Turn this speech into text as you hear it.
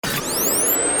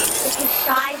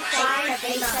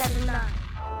879.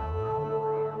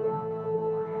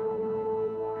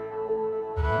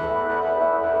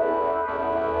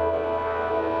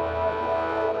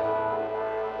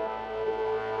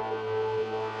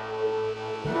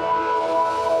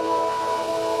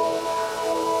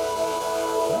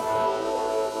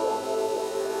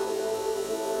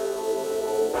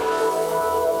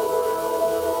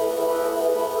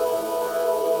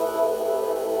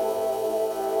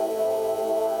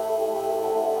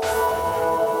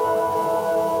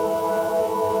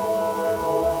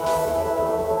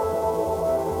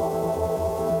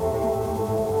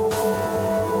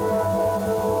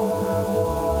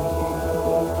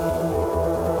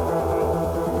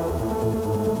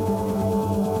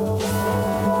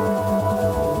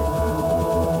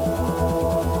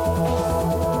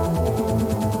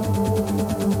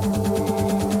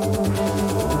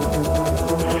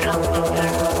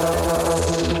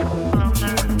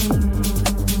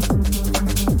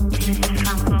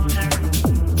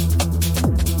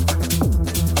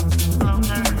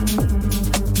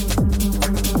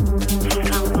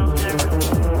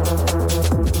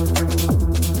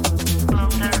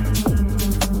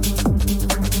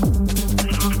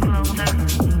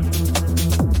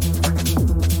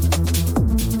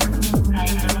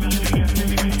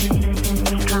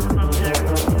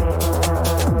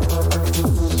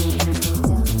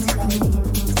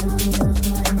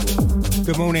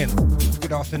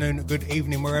 Afternoon, good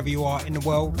evening, wherever you are in the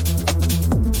world,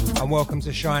 and welcome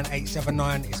to Shine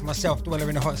 879. It's myself, Dweller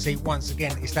in the Hot Seat. Once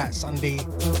again, it's that Sunday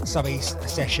Sub East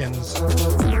Sessions. 2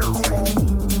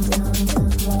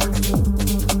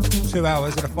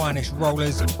 hours of the finest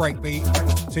rollers, breakbeat,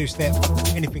 two-step,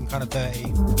 anything kind of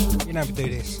dirty. You know we do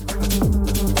this.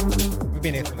 We've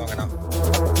been here for long enough.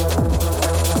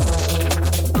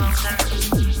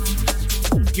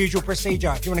 Usual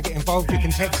procedure, if you want to get involved, you can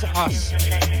text us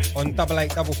on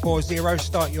 88440.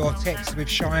 Start your text with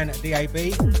Shine DAB,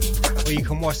 or you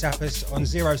can WhatsApp us on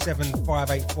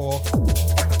 07584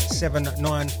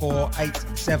 794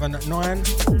 879,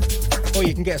 or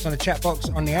you can get us on the chat box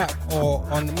on the app or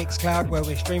on the Mixcloud where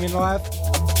we're streaming live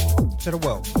to the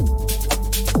world.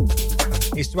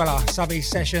 It's Dweller Sub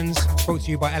East Sessions, brought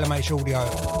to you by LMH Audio.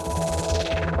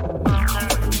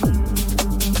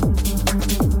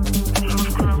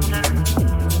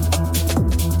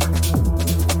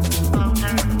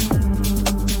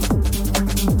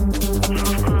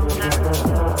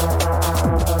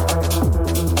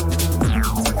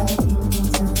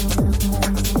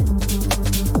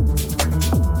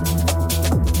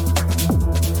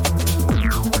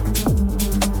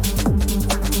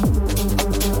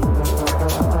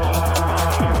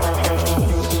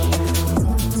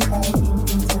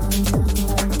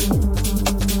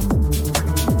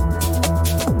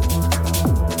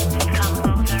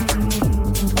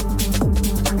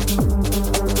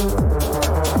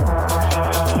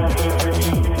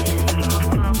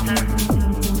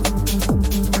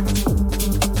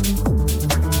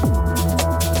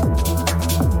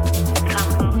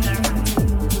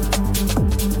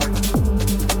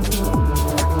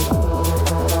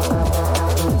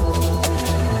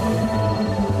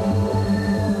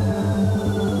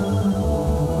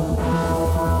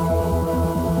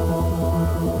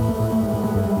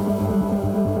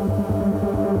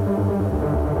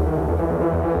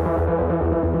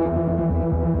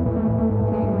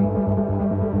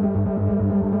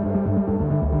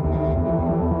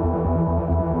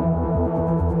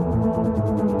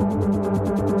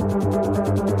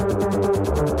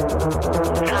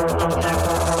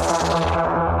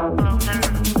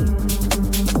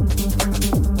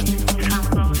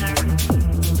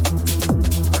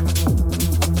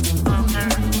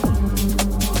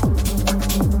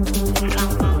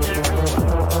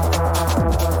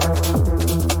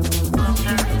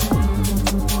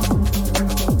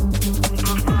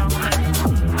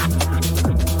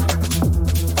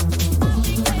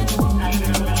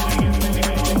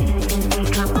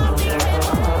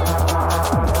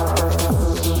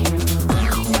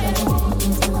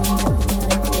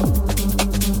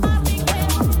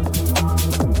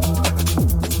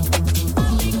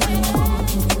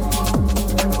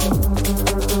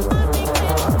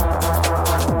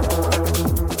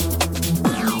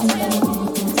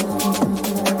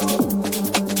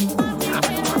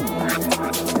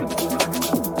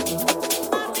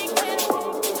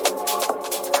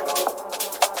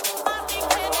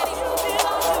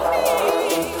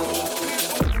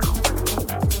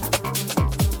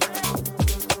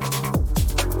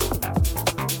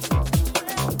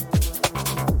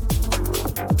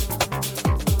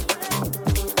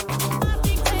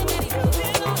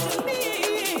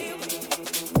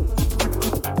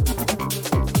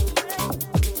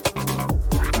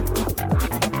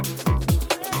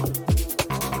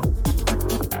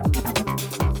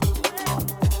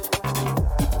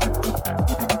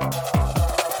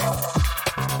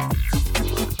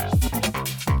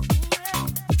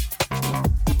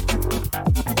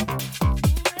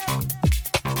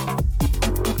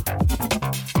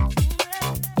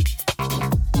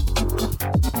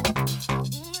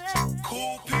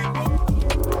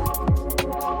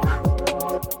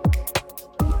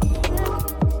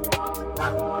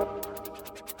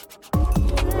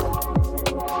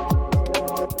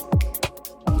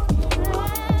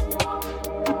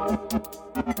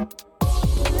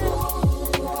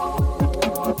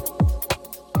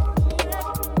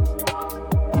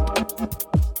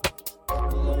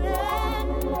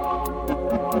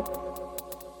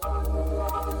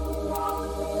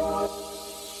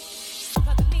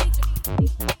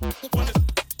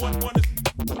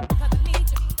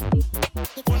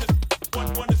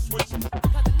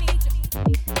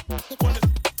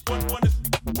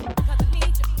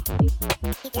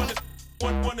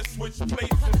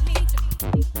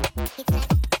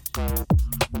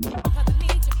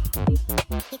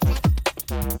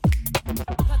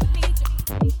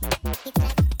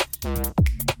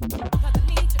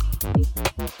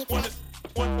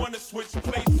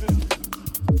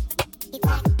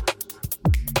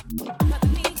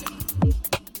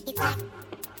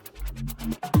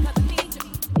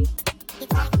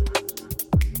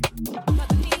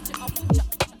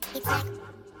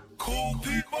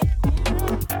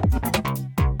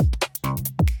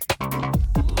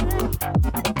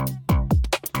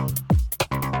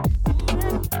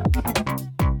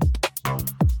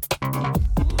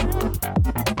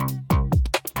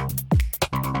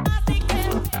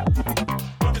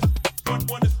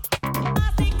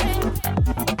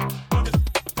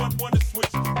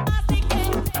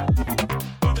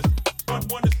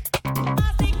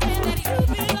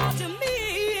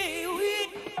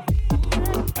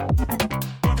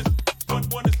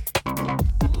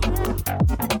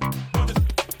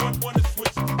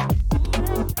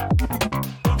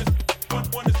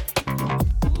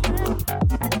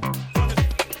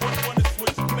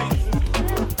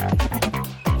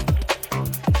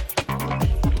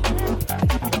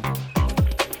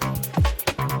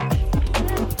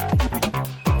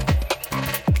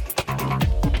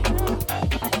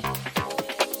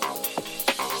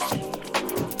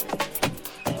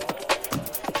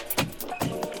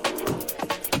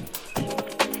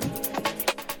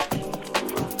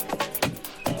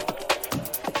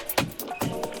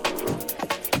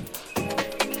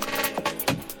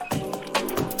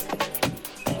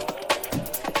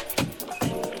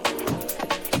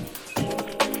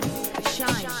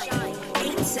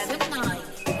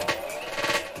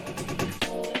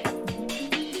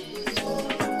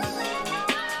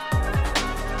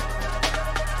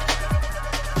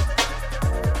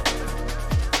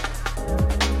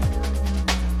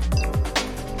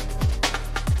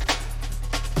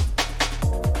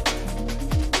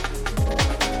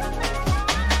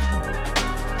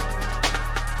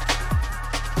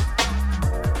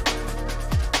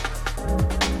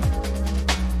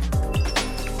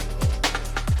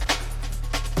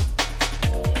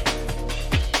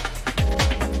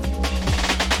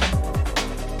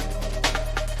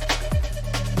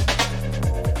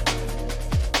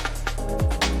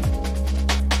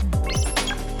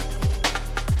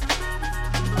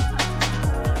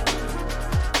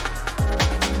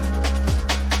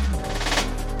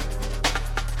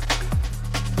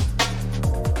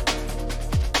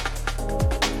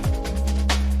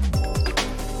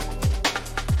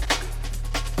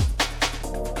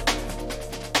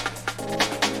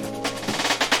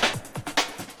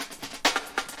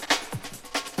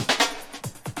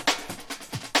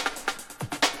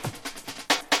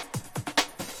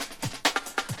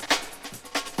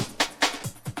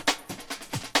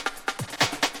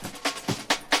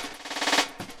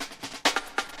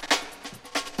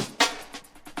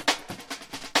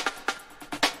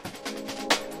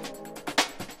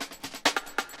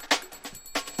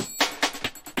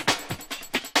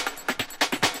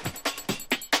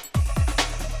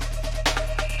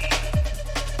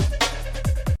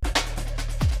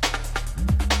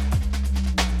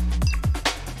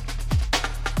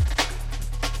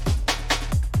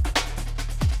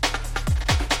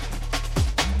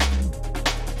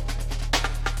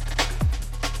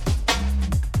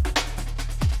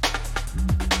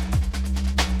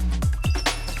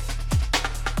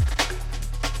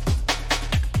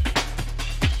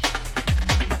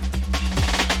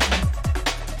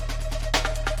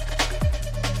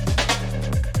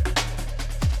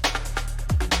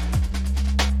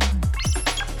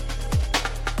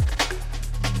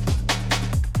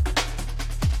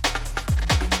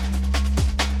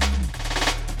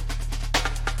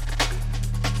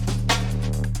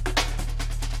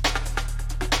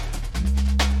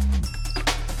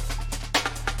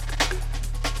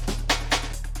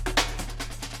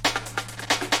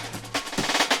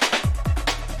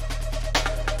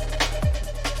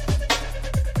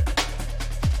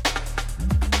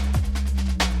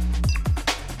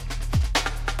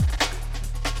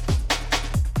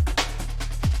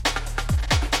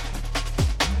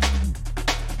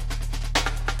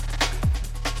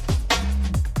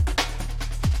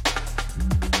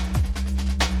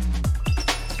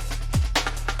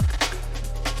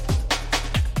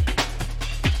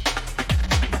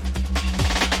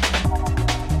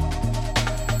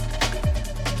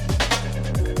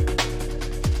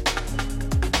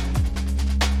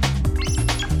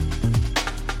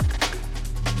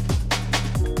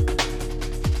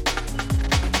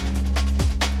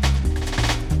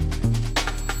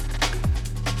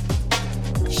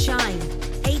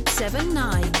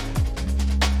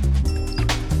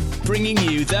 bringing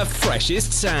you the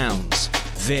freshest sounds.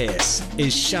 This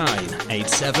is Shine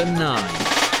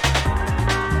 879.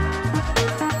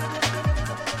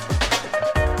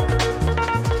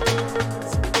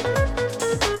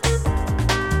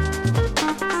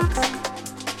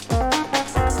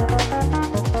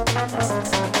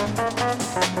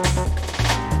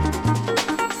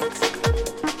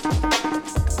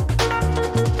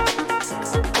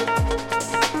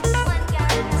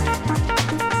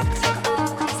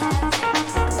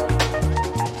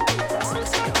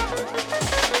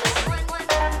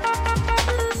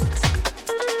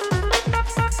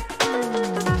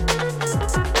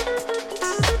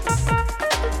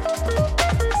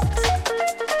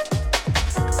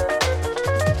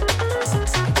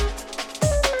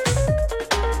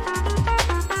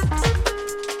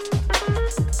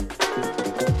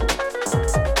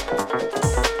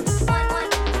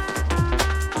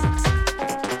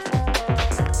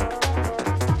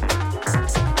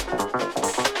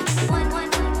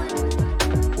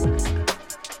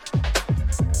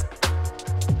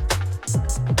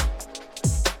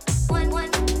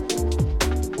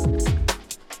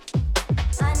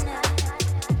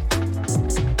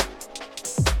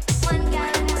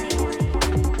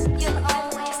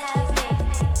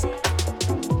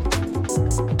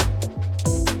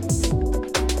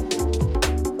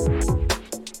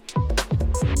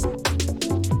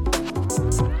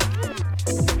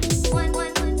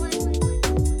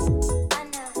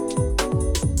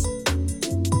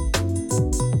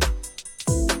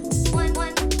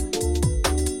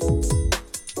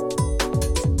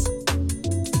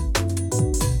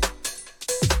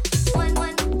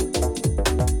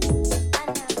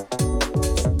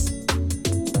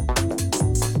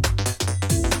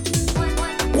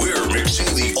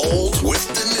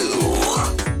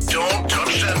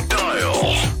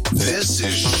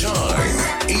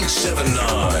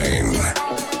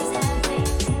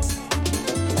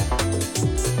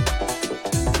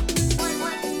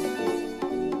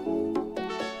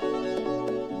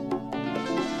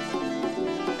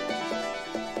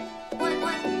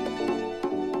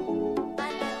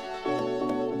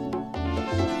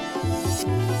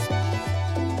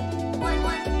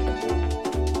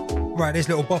 Right, this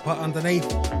little bopper underneath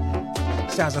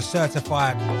sounds a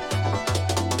certified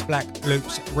Black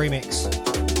Loops remix.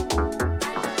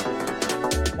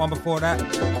 One before that,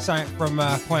 something from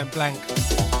Point Blank.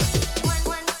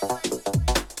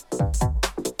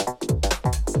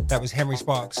 That was Henry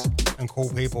Sparks and Cool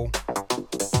People.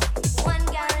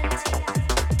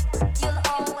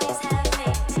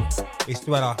 It's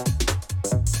Dweller.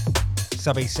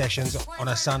 Subby sessions on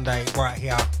a Sunday right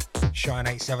here, Shine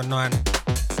 879.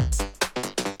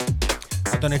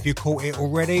 I don't know if you caught it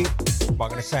already, but I'm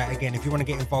going to say it again. If you want to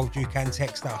get involved, you can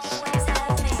text us.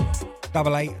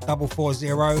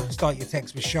 88440. Start your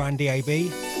text with Shine DAB.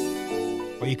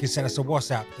 Or you can send us a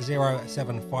WhatsApp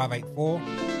 07584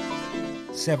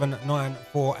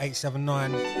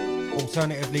 794879.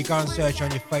 Alternatively, go and search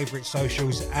on your favourite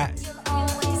socials at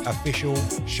official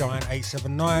Shine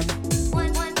 879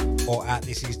 or at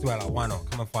This Is Dweller. Why not?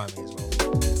 Come and find me as well.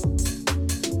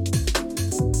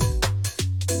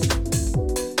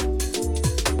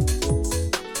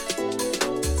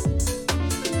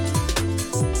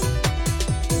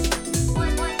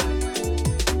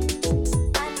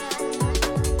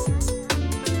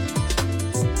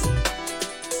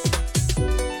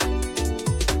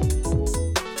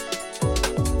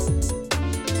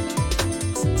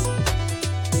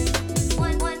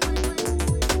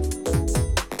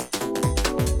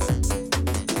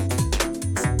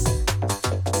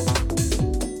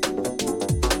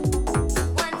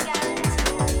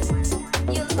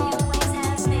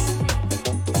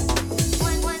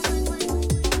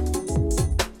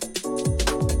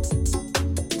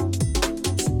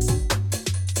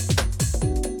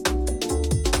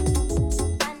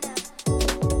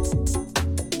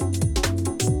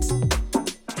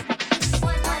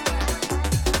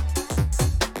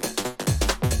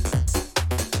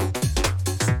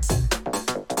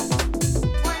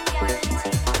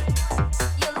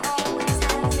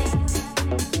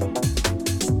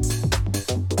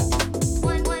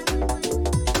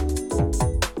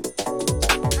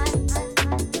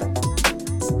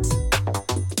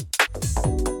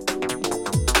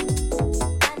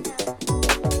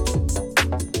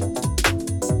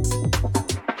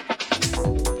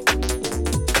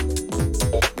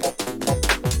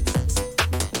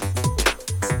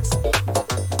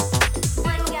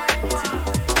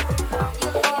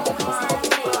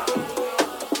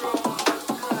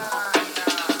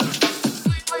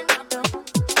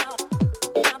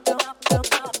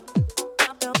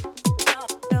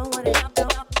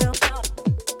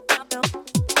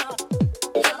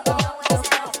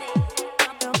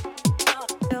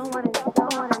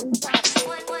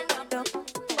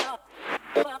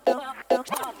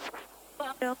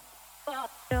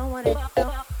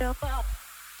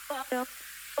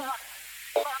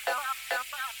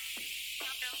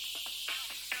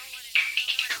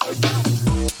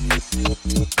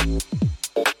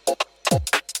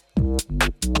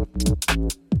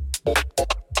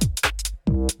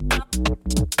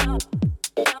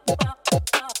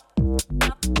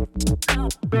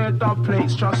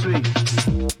 Plates, trust me.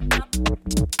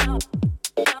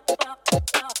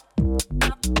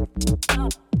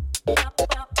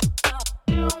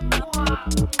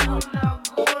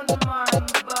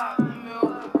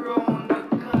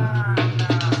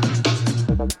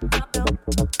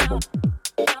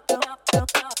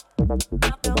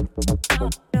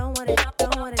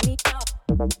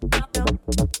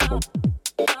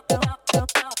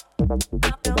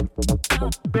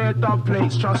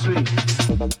 Plates, trust me.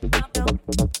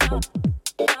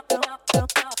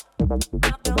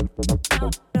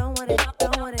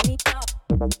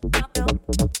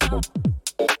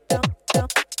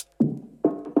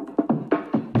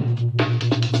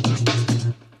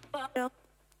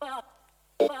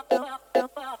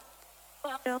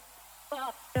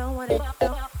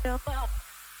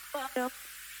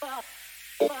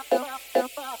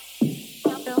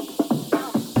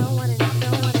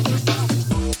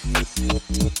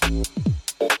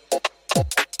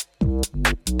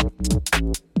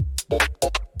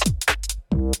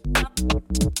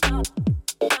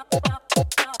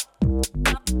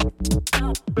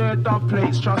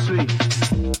 Plates, trust me.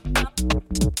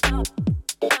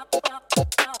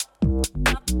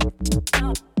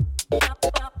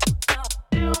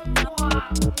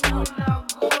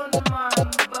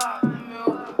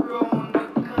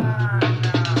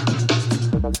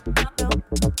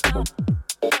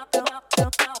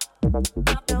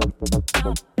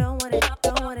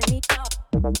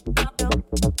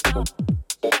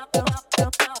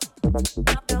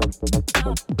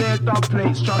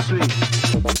 Plates, trust me.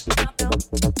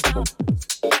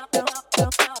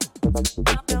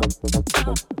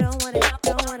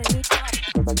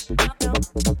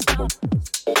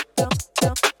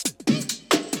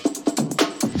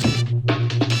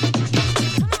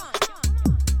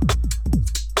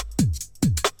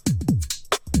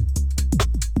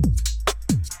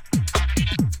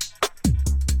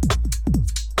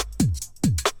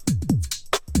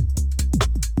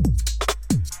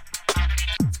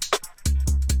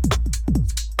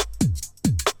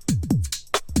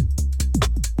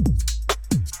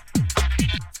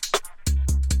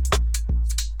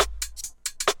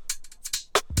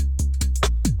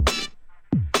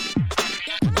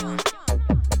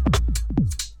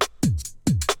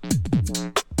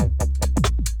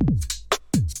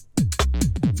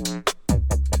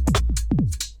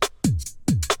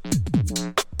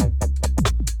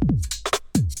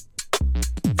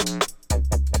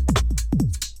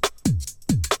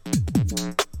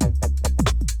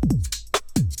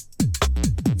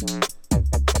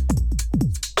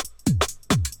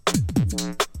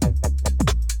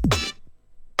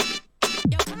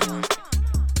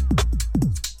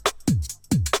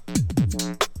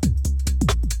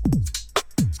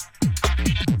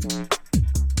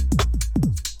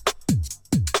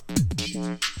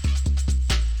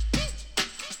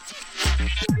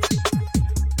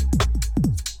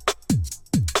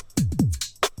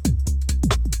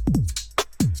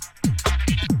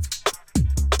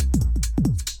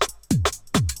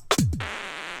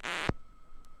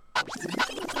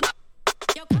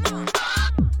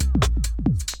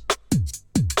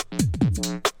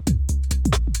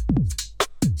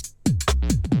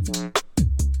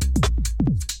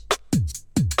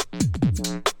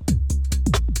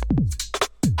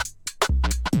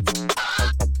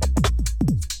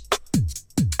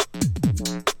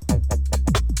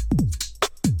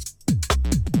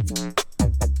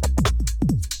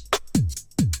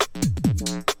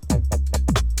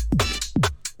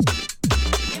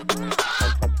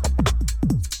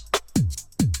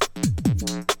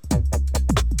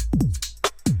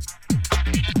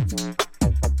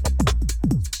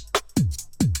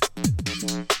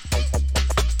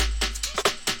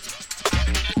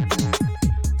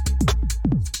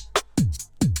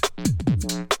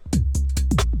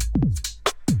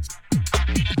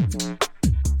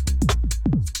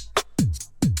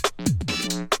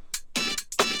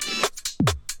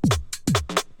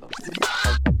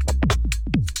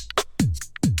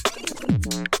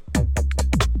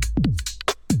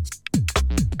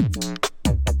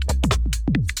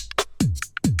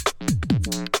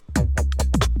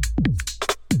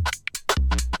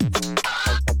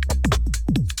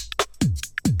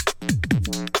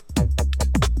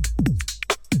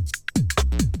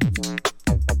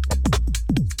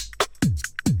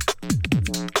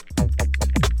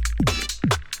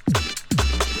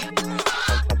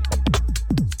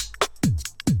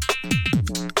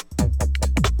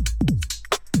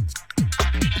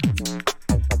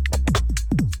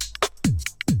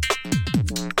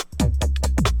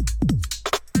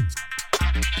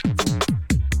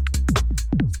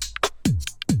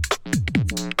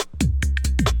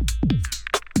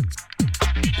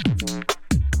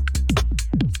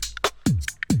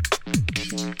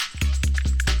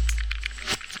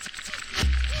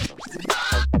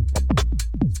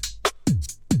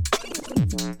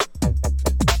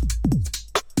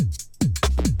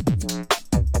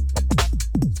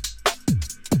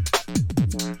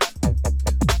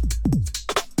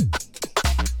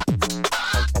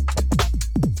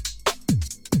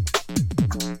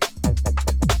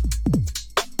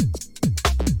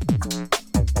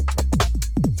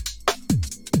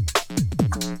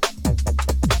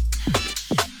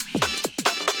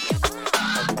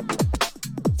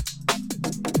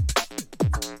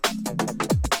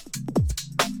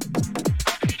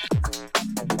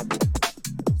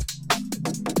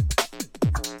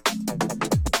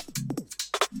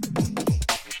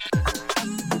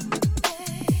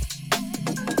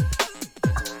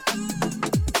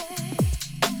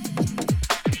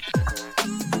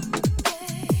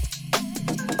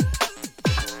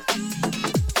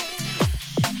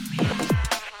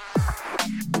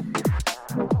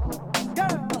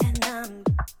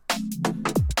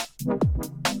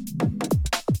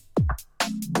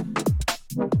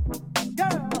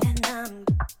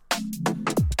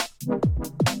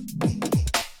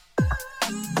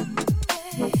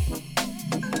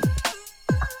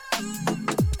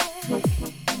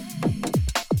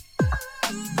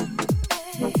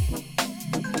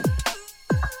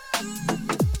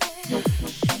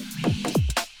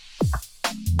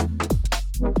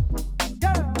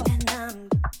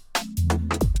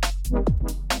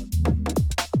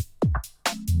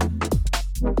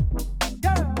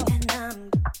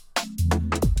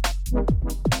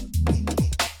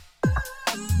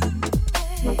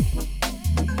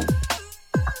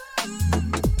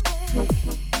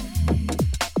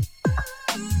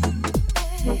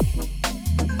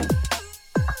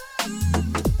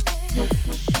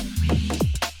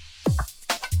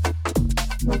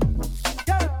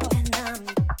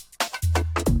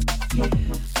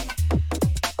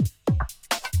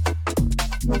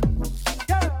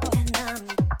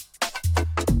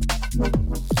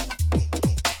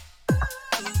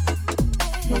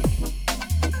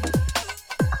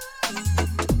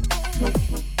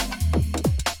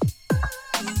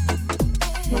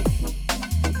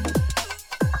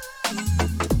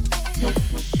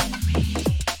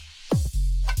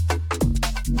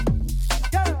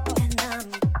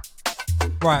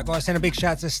 Right, got to send a big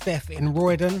shout to Steph in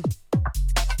Roydon.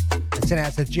 And send it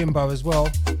out to Jimbo as well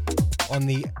on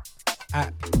the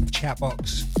app chat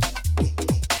box.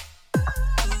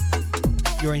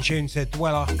 You're in tune to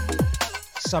Dweller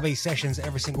Subby Sessions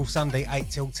every single Sunday, 8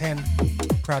 till 10.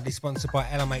 Proudly sponsored by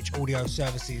LMH Audio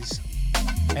Services,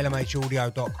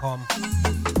 lmhaudio.com.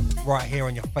 Right here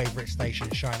on your favourite station,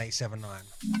 Shine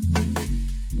 879.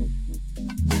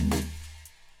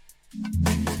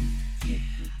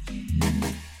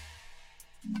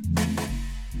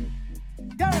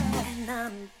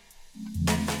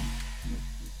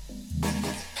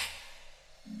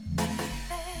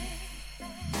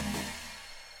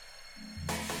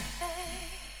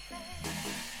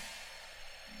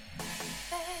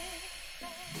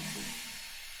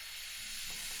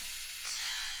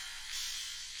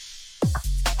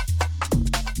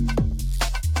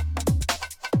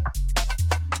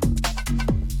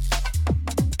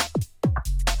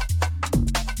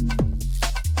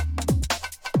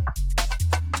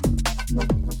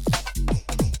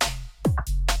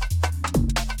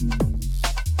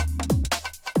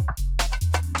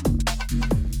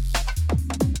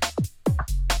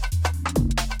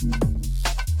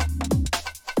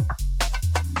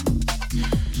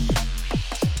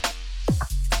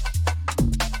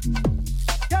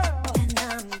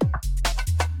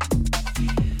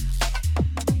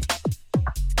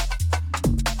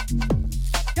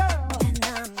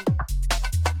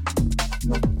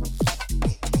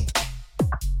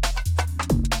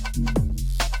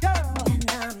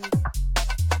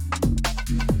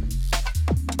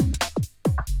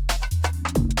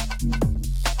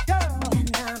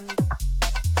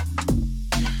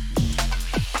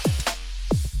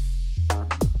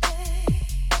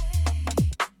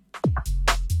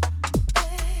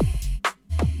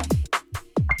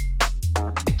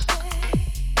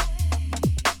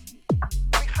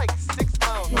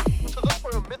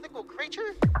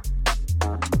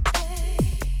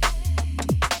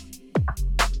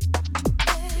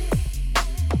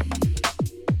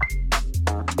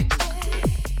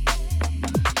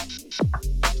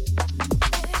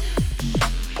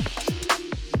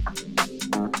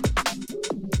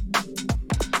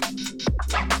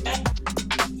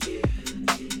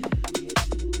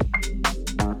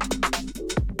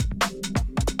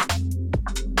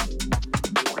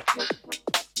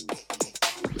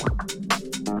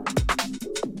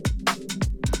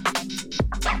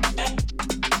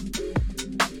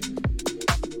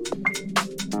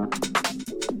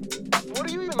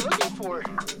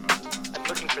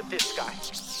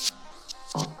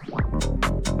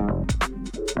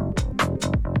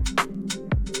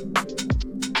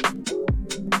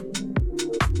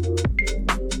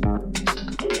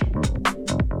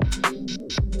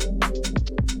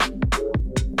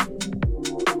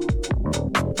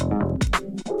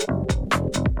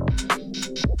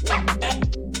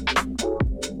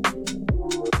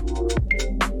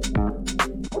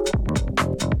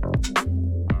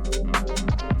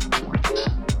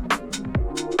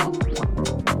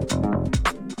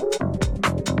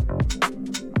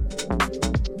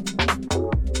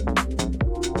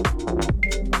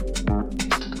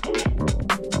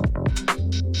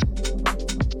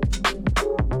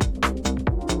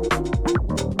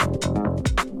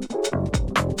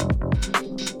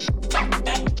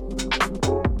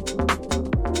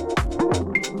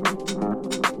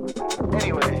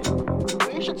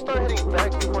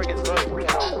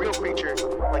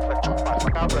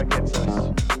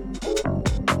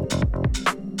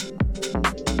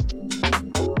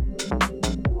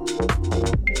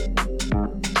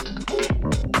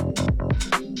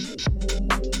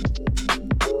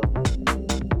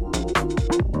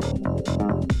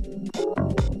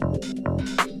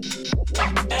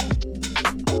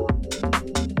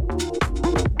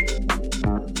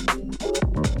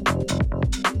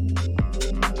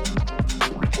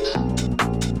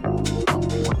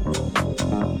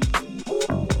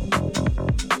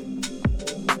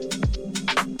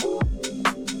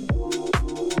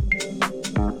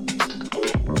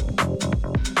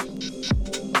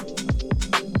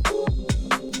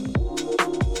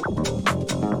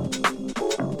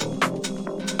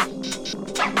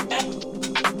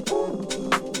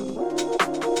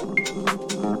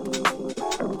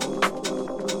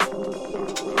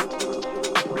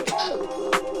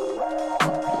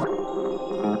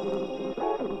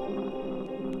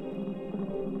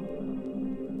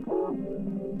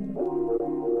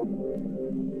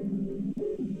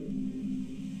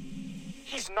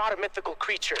 He's not a mythical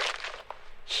creature.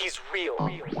 He's real.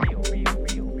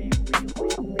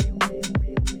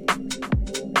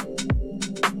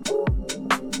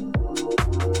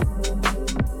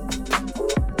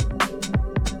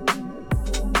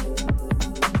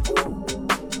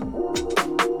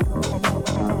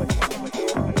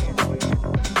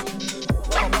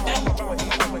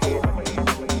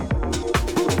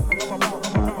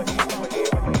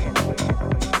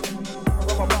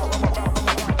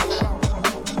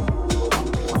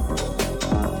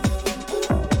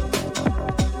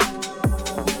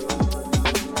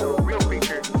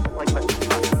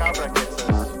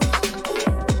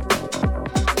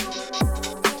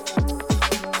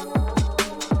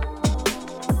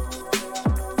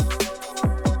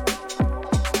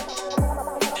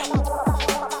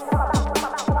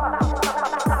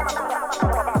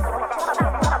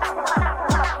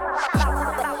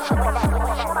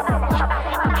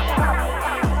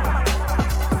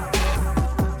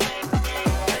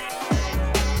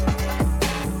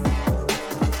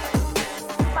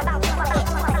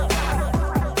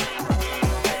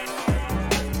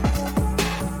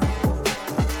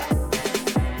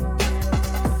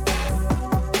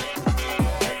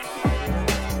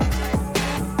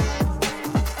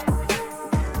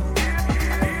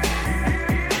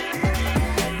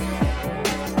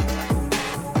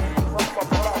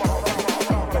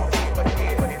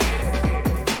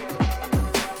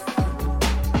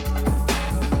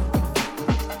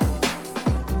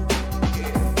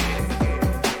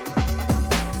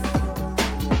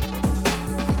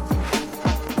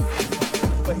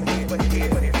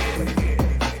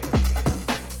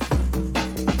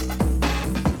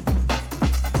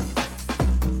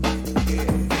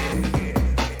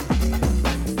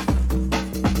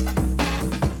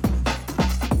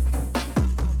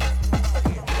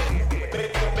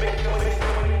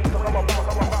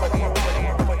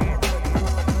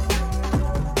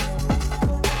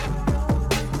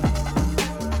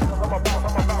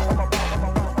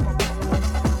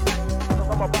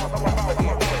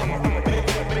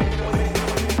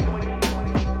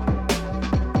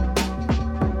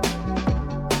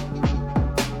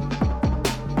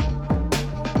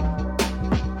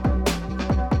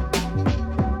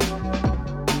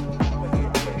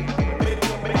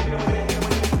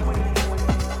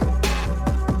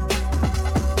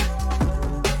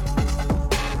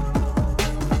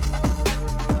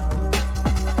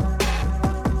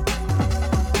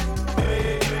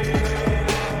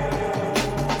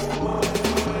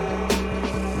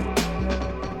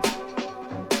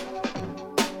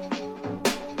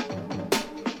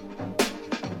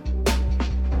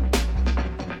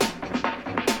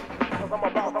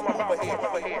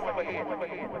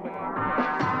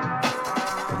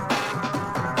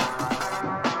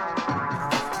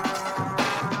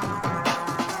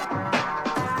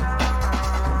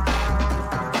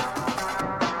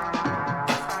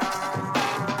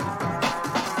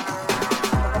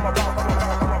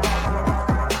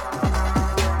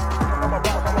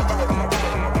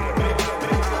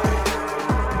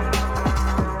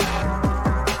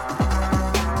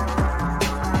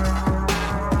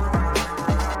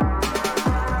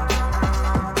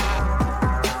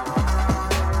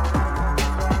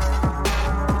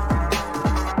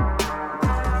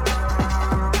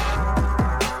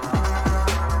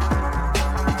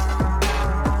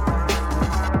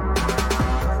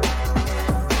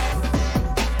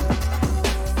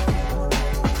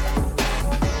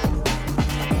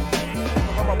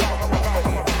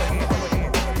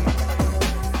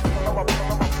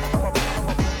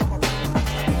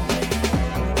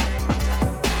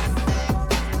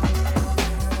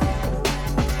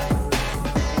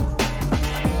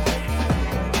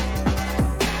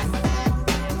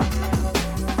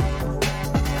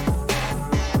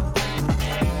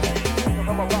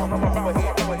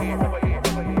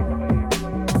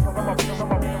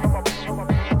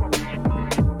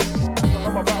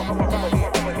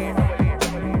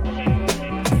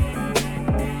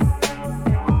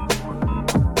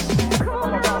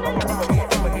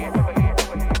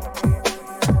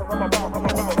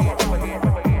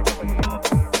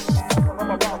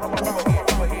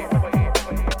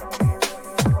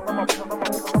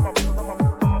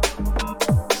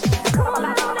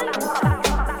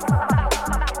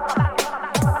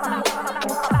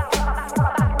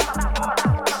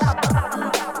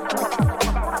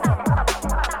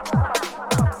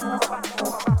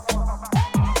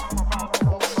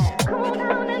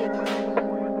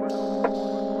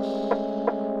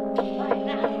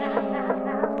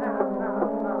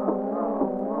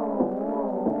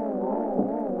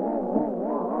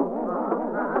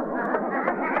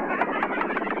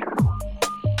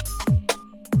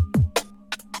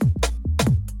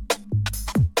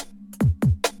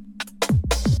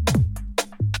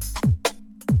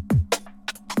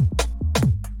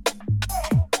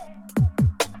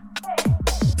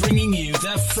 Bringing you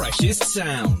the freshest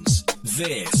sounds.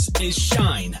 This is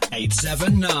Shine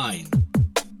 879.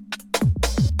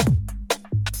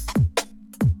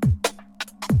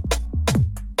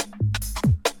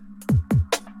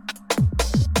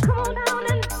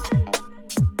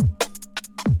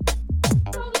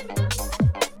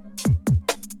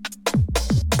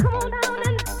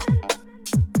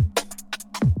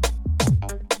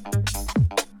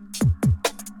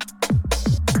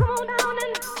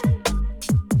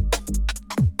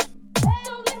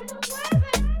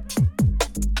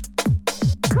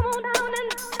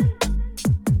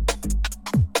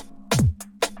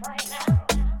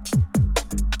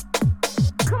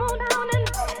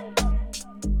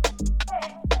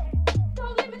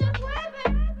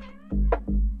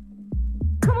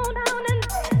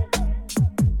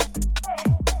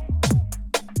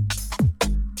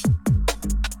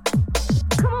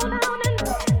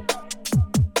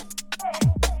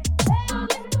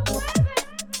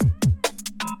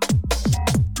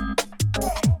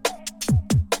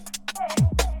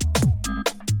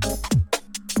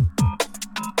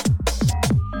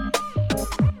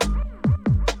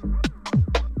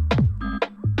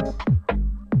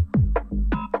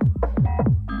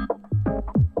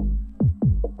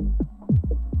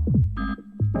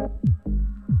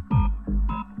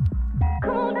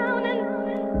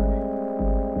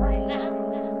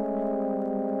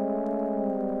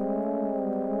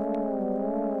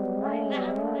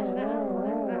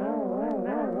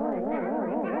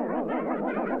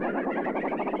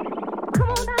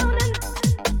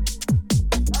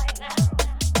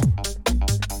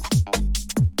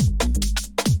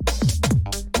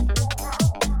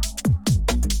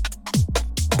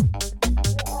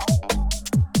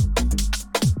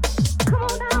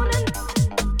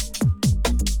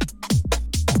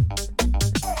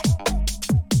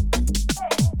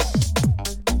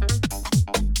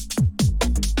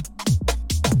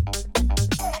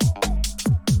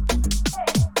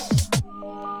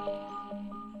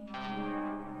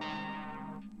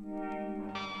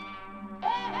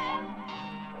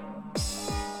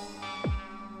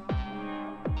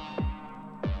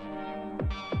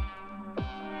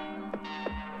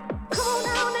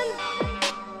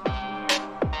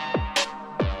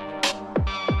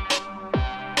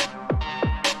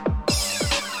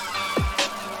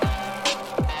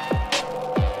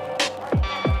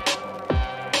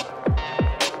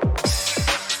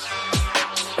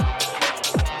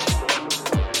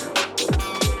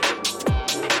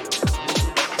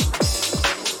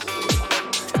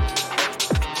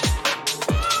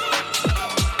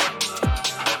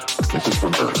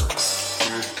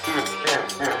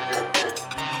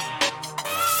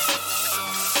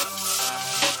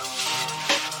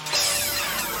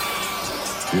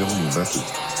 Feeling the message.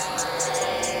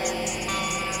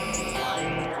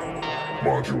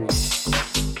 Module.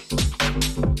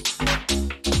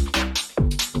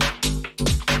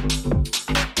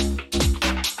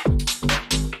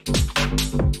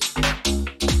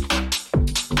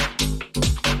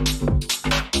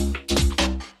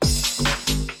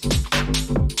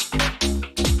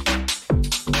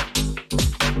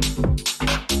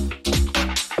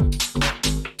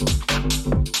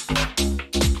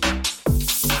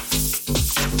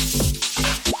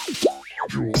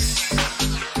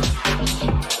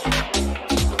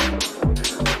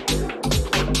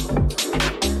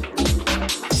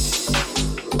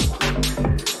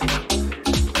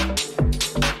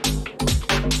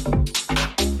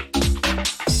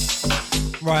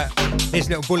 This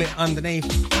little bullet underneath.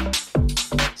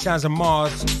 Sounds of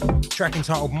Mars, track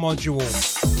entitled Module,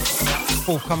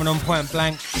 forthcoming on Point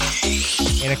Blank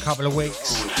in a couple of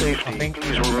weeks, I think.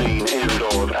 Please remain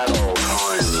indoors at all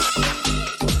times.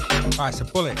 Alright, so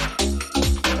Bullet.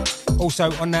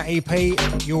 Also on that EP,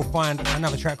 you'll find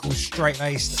another track called Straight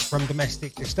Laced from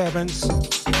Domestic Disturbance.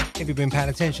 If you've been paying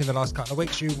attention the last couple of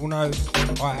weeks, you will know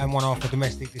I am one half of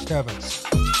Domestic Disturbance.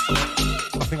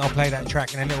 I think I'll play that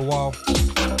track in a little while.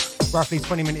 Roughly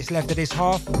 20 minutes left of this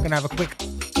half. We're going to have a quick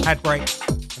ad break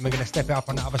and we're going to step it up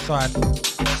on the other side.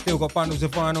 Still got bundles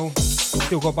of vinyl,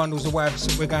 still got bundles of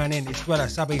WAVs. We're going in. It's Dweller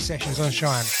Subby Sessions on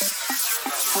Shine.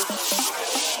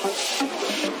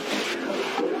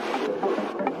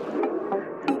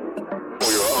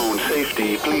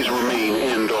 Please remain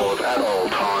indoors at all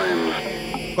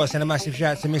times. Got to send a massive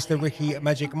shout out to Mr. Ricky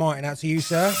Magic Martin. Out to you,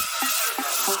 sir.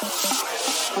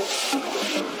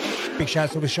 Big shout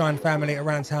out to the Shine family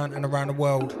around town and around the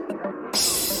world.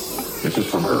 This is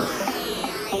from Earth.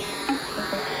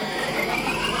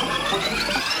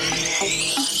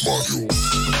 Module.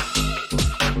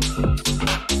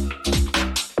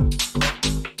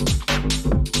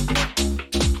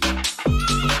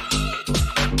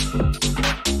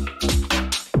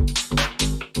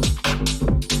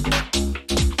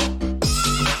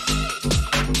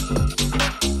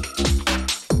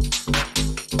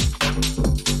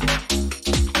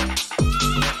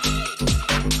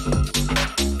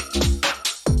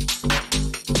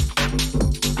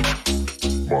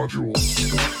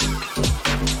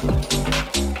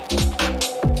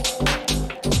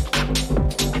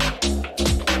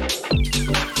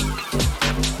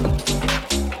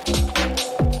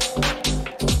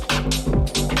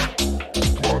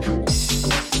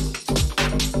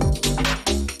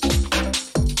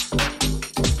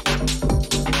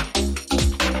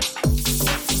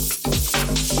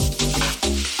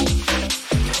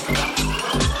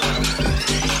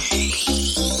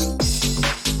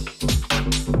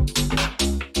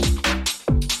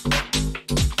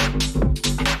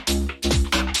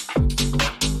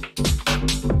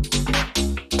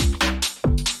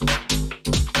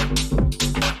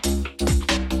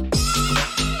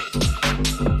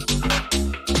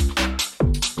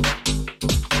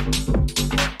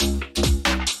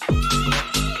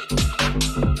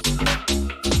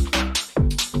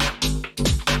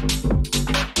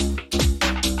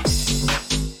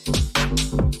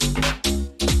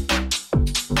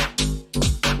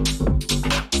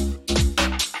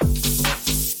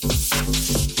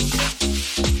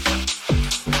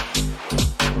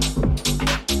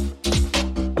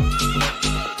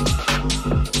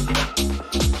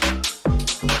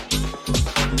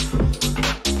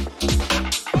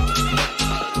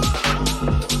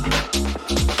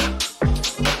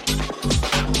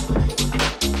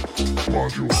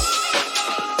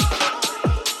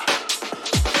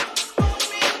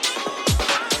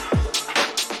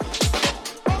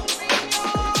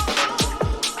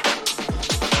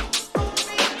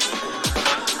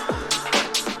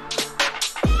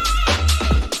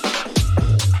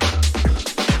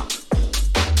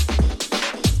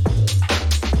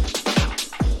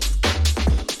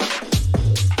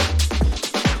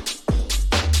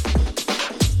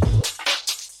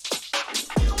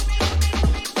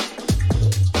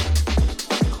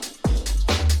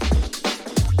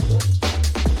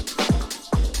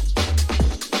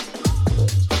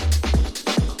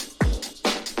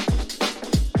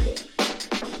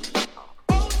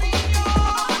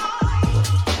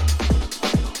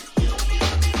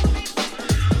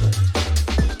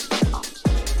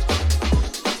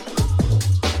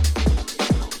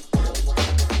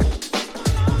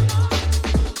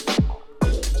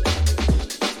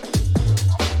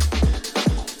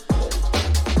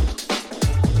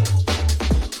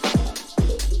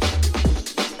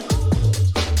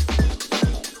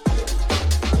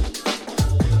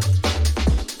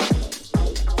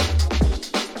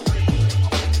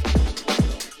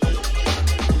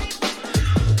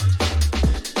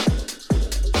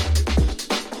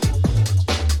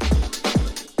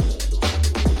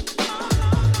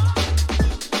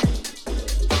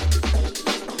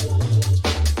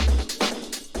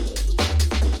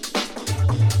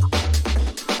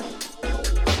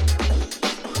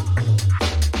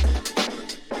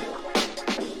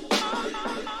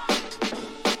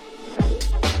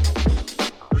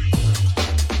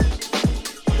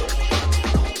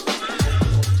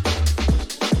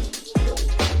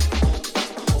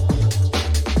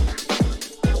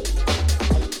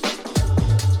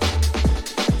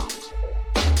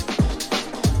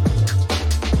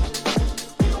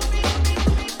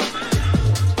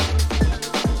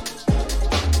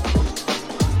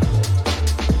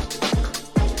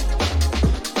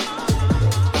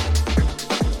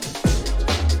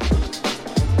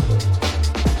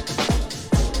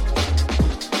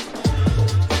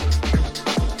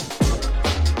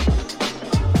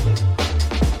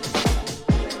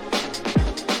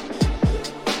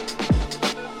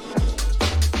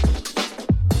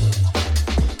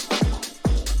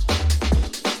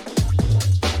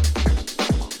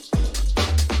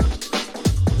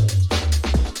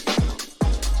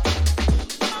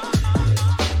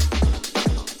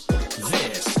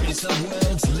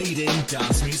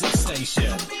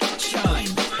 Shine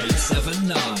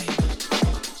 879.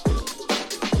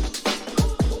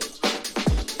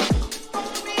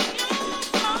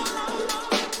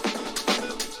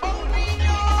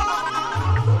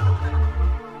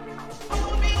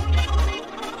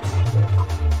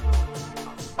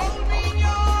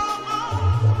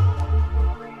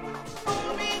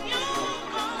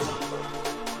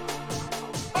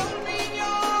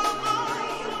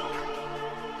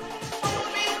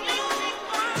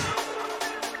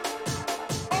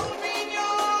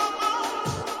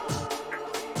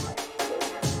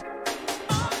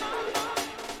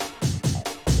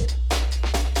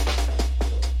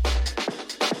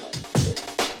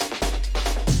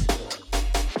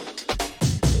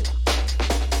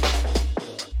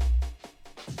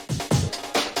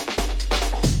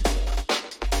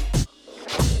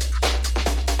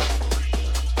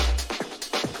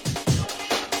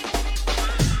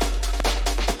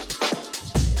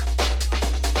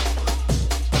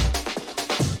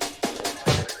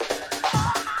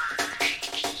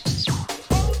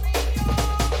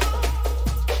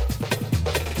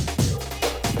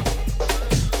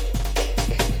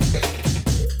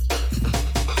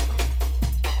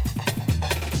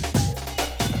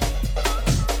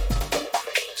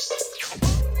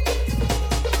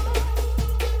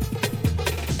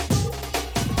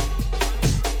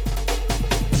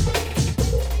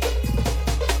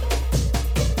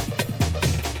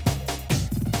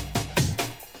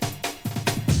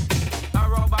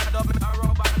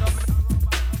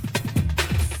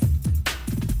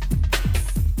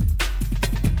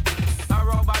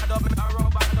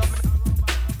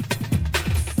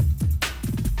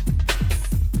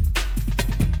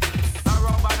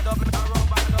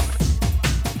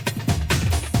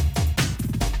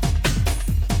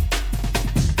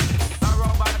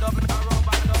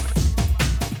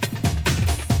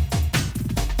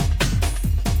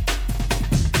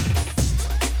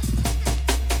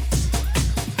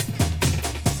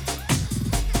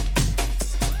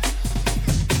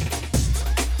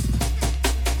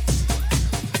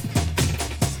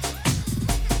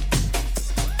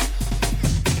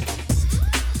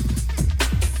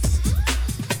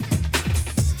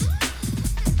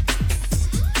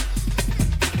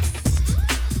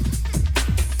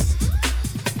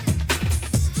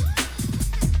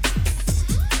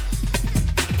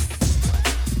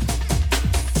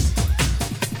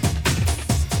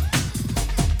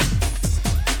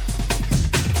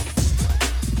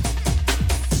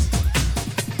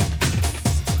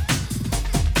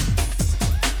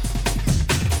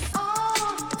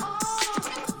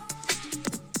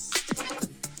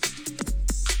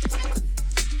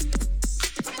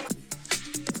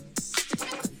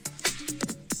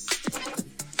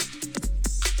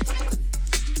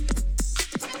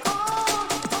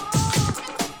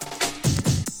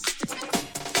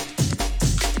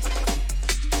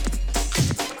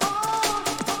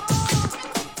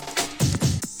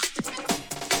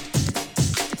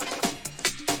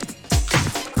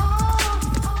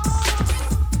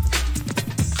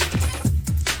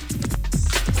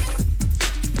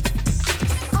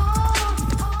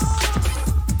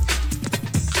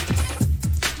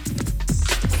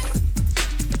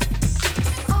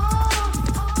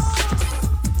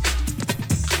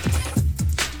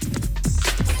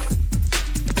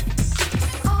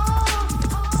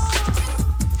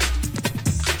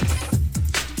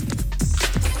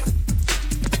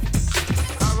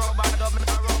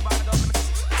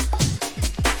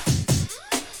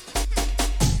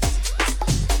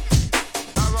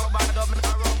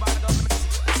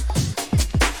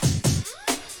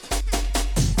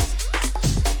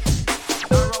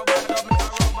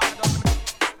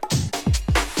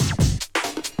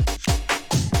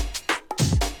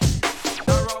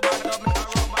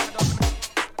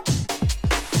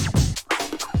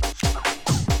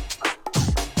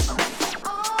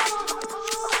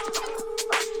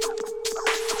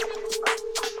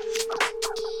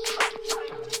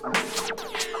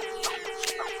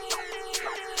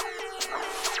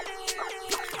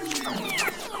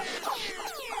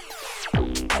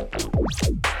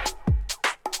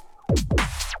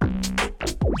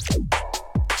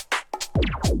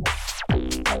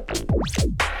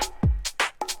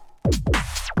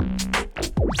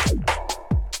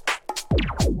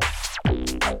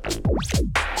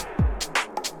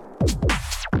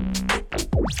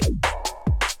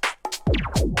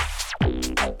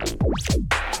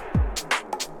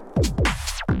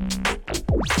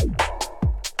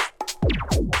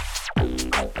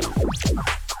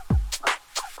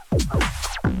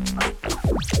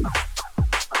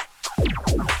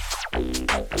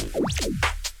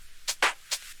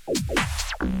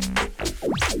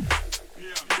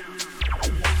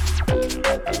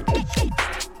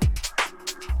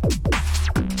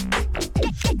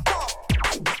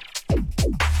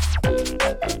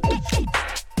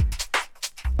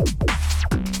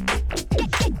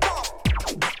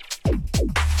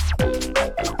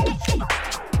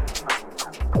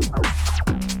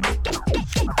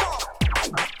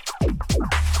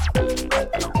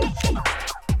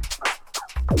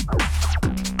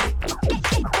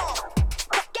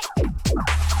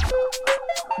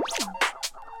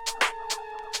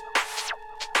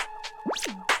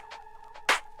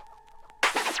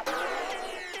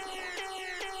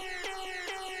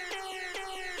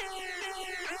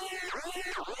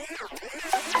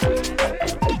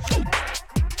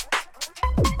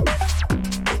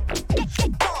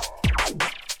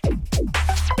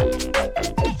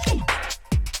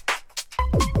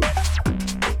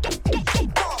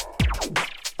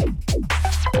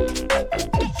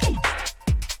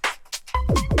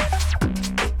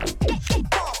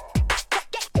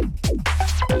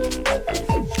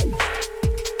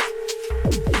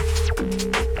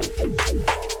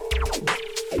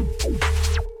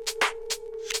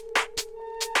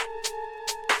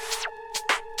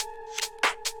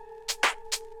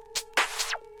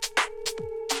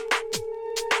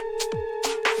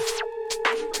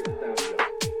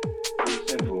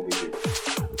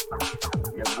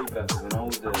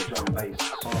 and bass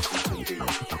sample CD. Now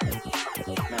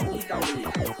what we've done with it,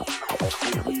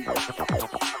 we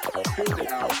filled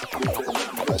it out with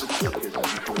the clickers, as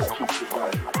we call it, acoustic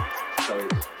version. So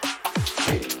it's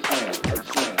kick, snare,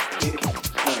 snare, kick,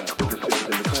 snare, with the fills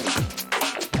in between.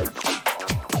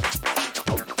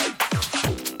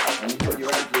 And you've got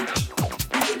your average,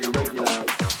 you've got your regular,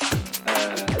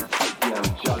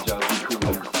 Jaja, we call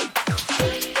them.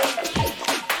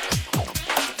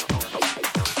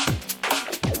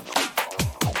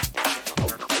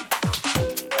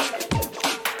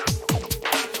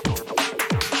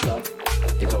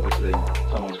 It's obviously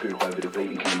someone's grooved over the beat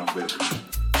and came up with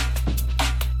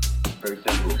very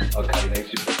simple. Okay, they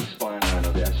should put the spine line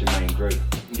of it as your main groove. You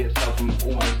can get stuff from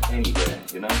almost anywhere,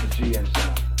 the GM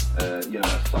sound, a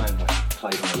sine wave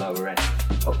played on the lower end,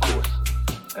 of course.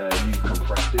 You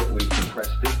compressed it, we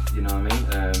compressed it, you know what I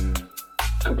mean?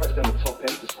 Compressed on the top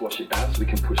end to squash it down so we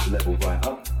can push the level right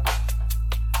up.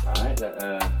 Alright,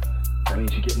 that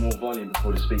means you get more volume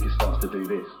before the speaker starts to do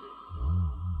this.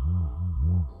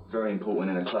 Very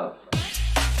important in a club.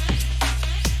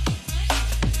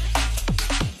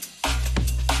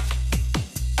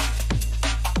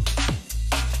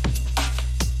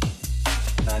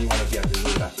 Now anyone will be able to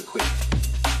hear that's a quick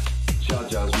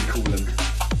Jaja, as we call them.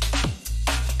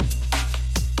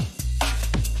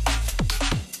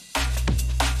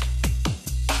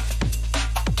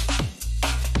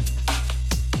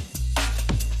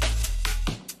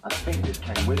 I think this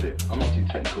came with it. I'm not too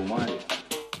technical minded.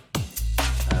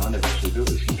 I never actually built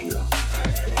this computer.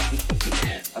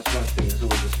 That's one thing that's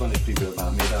always astonished people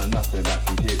about me. I don't know nothing about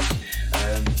computers.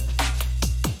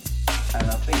 And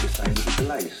I think the same with the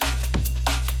delays.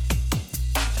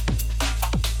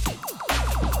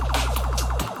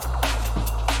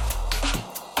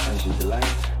 As you delay,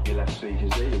 your left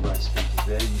speaker's there, your right speaker's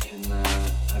there. You can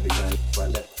have it going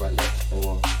right left,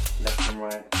 or left and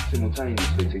right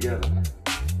simultaneously together.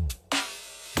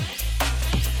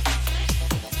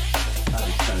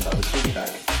 Up the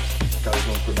feedback goes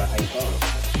on for about 8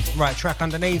 bars. Right, track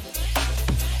underneath.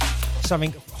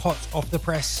 Something hot off the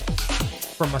press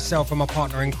from myself and my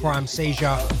partner in crime,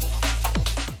 Seizure,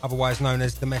 otherwise known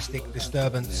as Domestic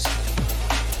Disturbance.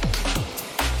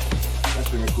 That's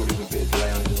been recorded with a bit of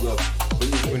delay on it as well.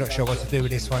 We're not sure what to do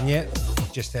with this one yet.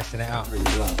 Just testing it out. Really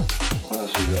blunt. What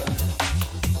else we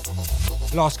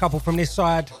got? Last couple from this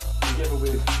side. Together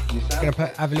with Gonna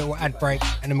have a little ad break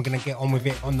and then we're gonna get on with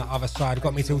it on the other side.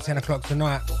 Got me till 10 o'clock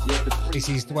tonight. This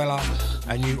is Dweller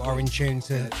and you are in tune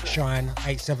to Shine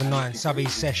 879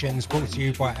 Subby's Sessions, brought to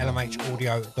you by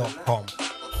lmhaudio.com.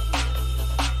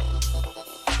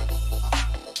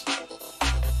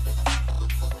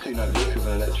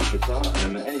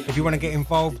 If you want to get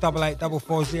involved,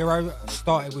 88440,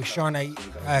 started with Shine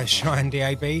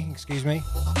DAB, excuse me,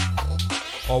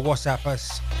 or WhatsApp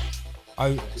us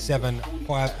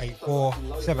 07584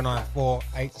 794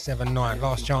 879.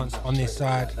 Last chance on this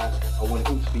side. We'll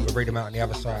read them out on the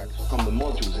other side. From the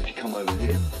modules, if you come over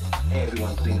here,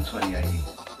 everyone's seen the 2080.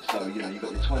 So, you've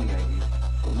got your 2080,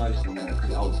 but mostly, because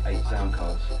it holds 8 sound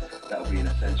cards, that'll be an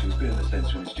essential. It's been an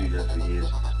essential in the studio for years.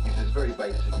 It's very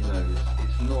basic,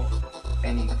 it's not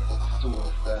any sort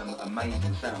of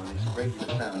amazing sound. It's regular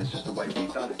sound, it's just the way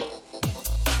we've done it.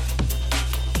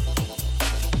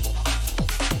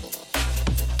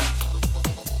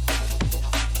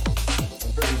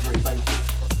 Very basic.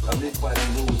 I live by the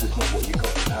rules, it's not what you got,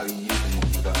 it's how you're using what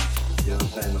you got. You know what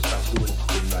I'm saying? My stuff's always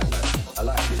been like that. I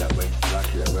like it that way.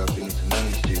 I've been into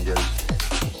many studios,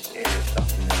 stuff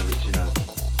in there which, you know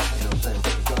what I'm saying?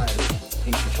 But the guy that's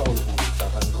in control of all this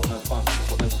stuff hasn't got no fun, he's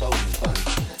got no soul in his phone.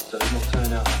 So it's not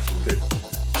turning out that good.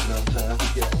 You know what I'm saying? I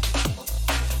could get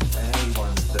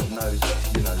anyone that knows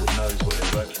what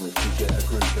they're working with, could get a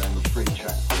group going with 3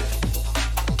 tracks there.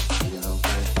 You know what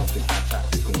I'm saying? Something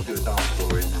fantastic, and we'll do a dance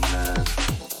floor in, and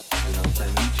you know what I'm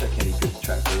saying? When you check any good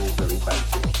track, they're all very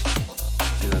basic.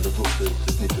 The books are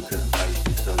significant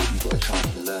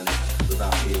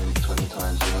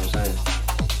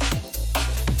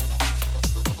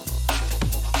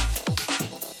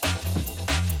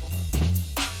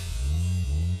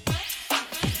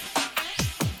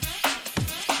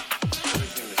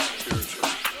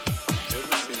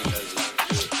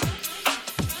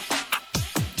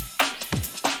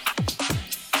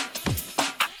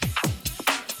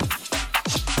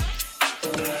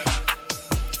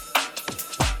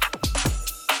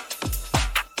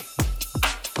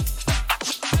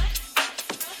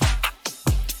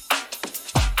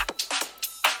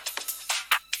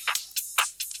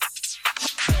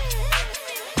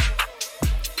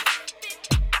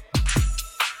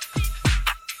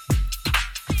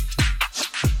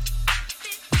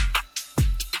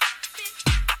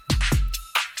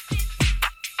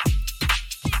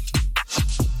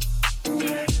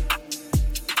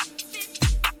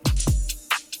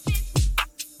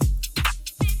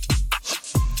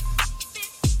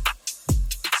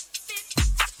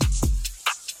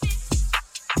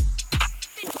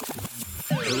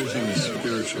Everything is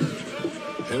spiritual.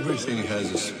 Everything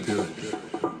has a spirit.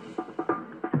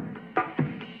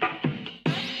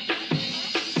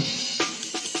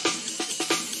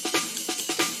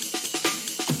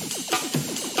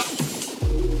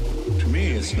 To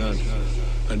me, it's not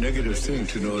a negative thing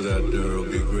to know that there will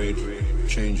be great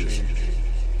changes.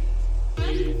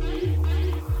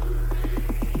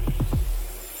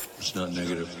 It's not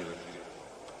negative.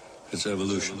 It's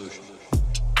evolution.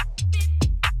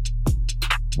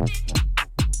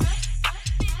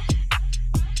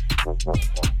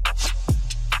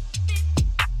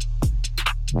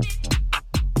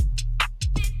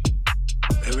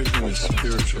 Everything is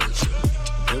spiritual.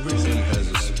 Everything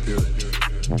has a spirit.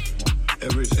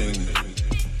 Everything.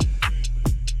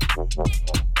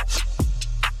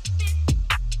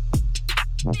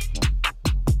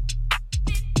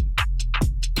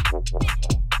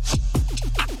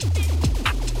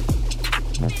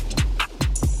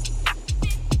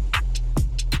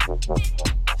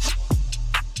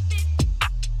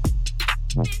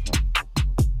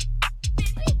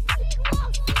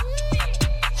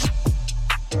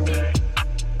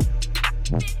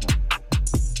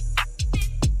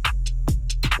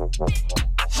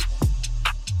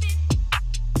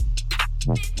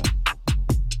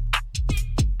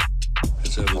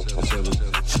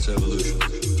 It's evolution.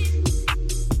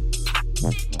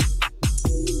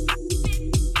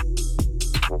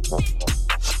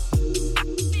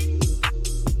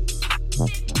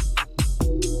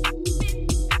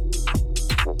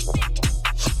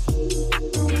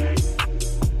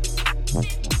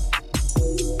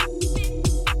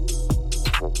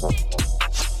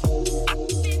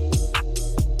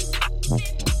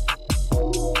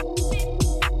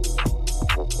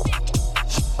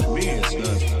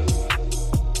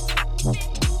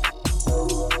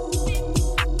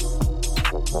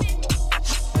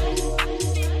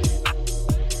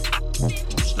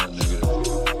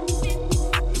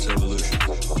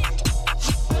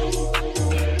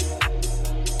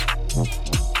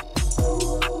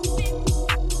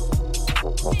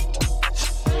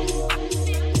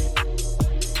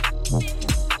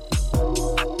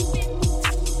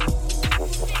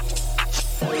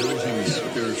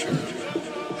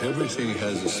 Everything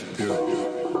has a spirit.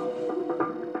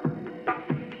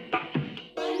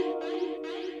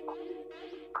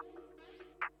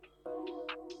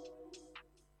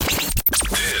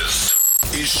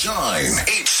 Shine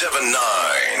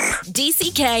 879.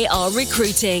 DCK are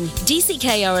recruiting.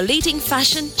 DCK are a leading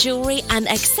fashion, jewellery and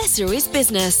accessories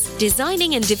business.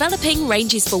 Designing and developing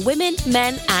ranges for women,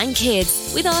 men and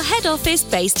kids. With our head office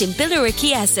based in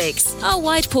Billericay, Essex. Our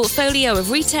wide portfolio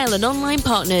of retail and online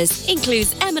partners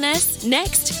includes M&S,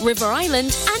 Next, River Island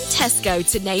and Tesco,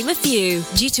 to name a few.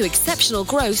 Due to exceptional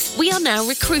growth, we are now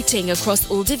recruiting across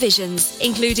all divisions,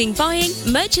 including buying,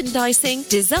 merchandising,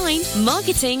 design,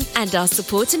 marketing and our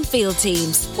support and field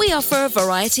teams. We offer a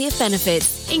variety of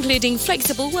benefits, including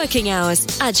flexible working hours,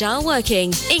 agile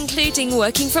working, including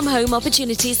working from home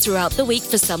opportunities throughout the week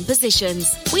for some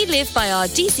positions. We live by our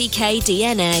DCK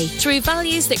DNA through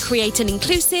values that create an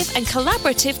inclusive and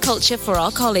collaborative culture for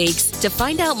our colleagues. To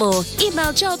find out more,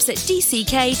 email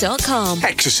jobs@dck.com.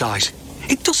 Exercise.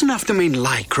 It doesn't have to mean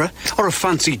Lycra or a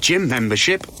fancy gym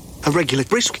membership. A regular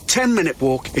brisk 10-minute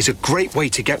walk is a great way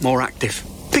to get more active.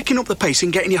 Picking up the pace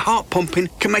and getting your heart pumping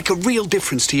can make a real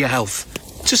difference to your health.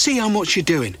 To see how much you're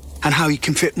doing and how you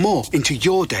can fit more into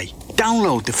your day,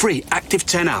 download the free Active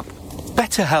 10 app.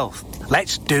 Better health.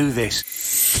 Let's do this.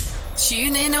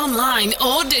 Tune in online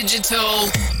or digital.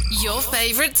 Your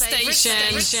favourite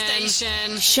station.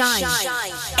 Shine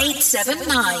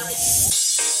 879.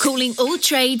 Calling all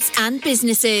trades and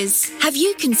businesses. Have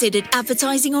you considered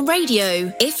advertising on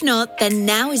radio? If not, then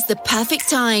now is the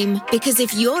perfect time. Because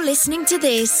if you're listening to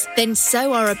this, then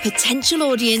so are a potential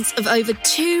audience of over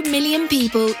 2 million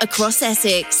people across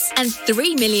Essex and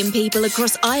 3 million people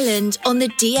across Ireland on the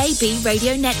DAB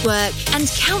radio network and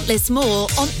countless more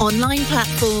on online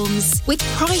platforms. With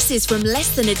prices from less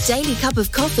than a daily cup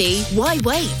of coffee, why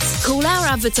wait? Call our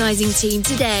advertising team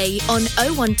today on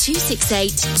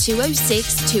 01268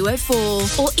 206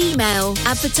 204 or email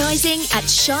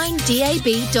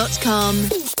advertising@shinedab.com.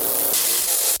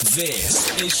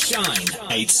 This is Shine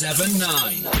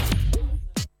 879.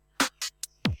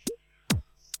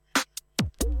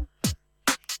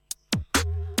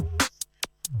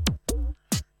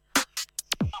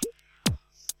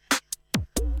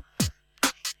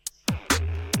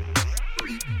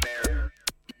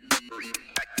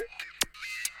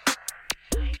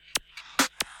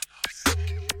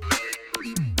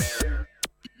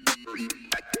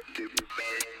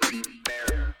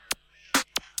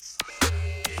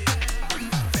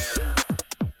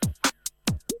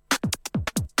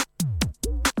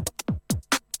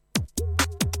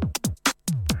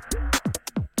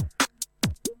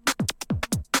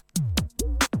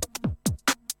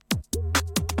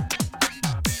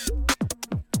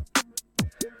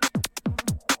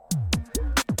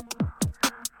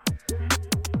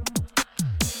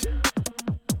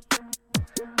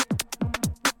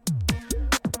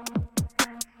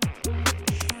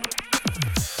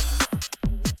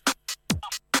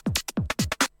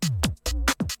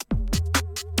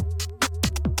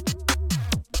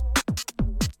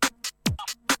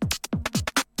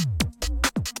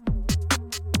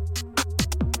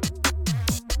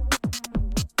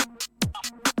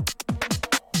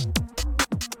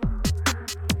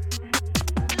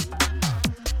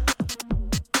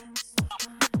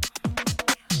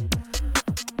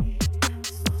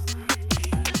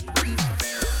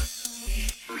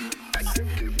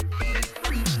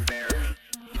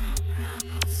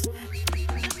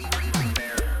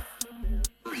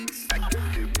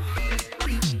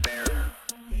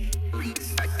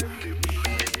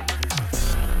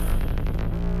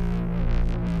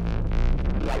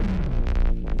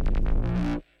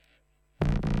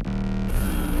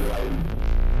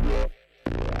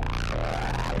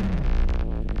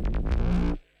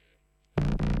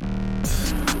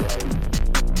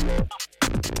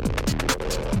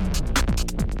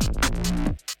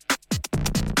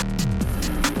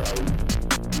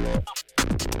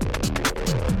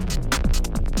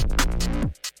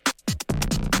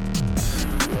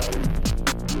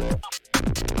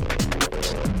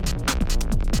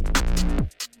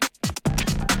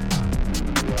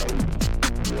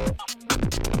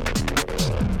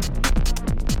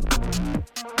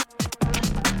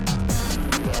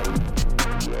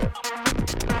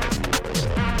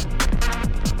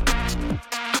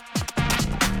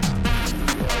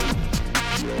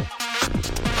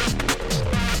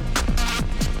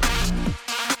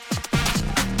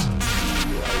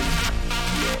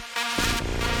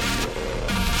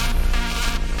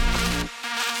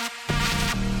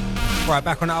 Right,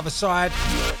 back on the other side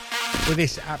with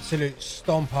this absolute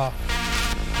stomper.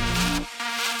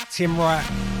 Tim Wright,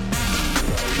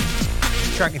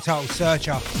 track entitled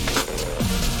Searcher.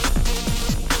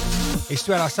 It's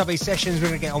Dweller Subby Sessions, we're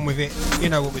going to get on with it. You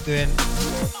know what we're doing.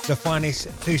 The finest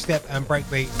two-step and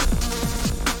breakbeat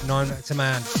known to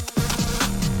man.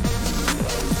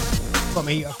 Got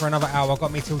me for another hour,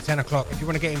 got me till 10 o'clock. If you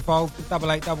want to get involved,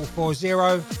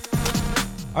 88440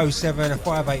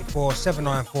 07584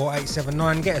 794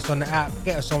 879. Get us on the app,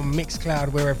 get us on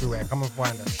Mixcloud, we're everywhere. Come and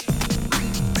find us.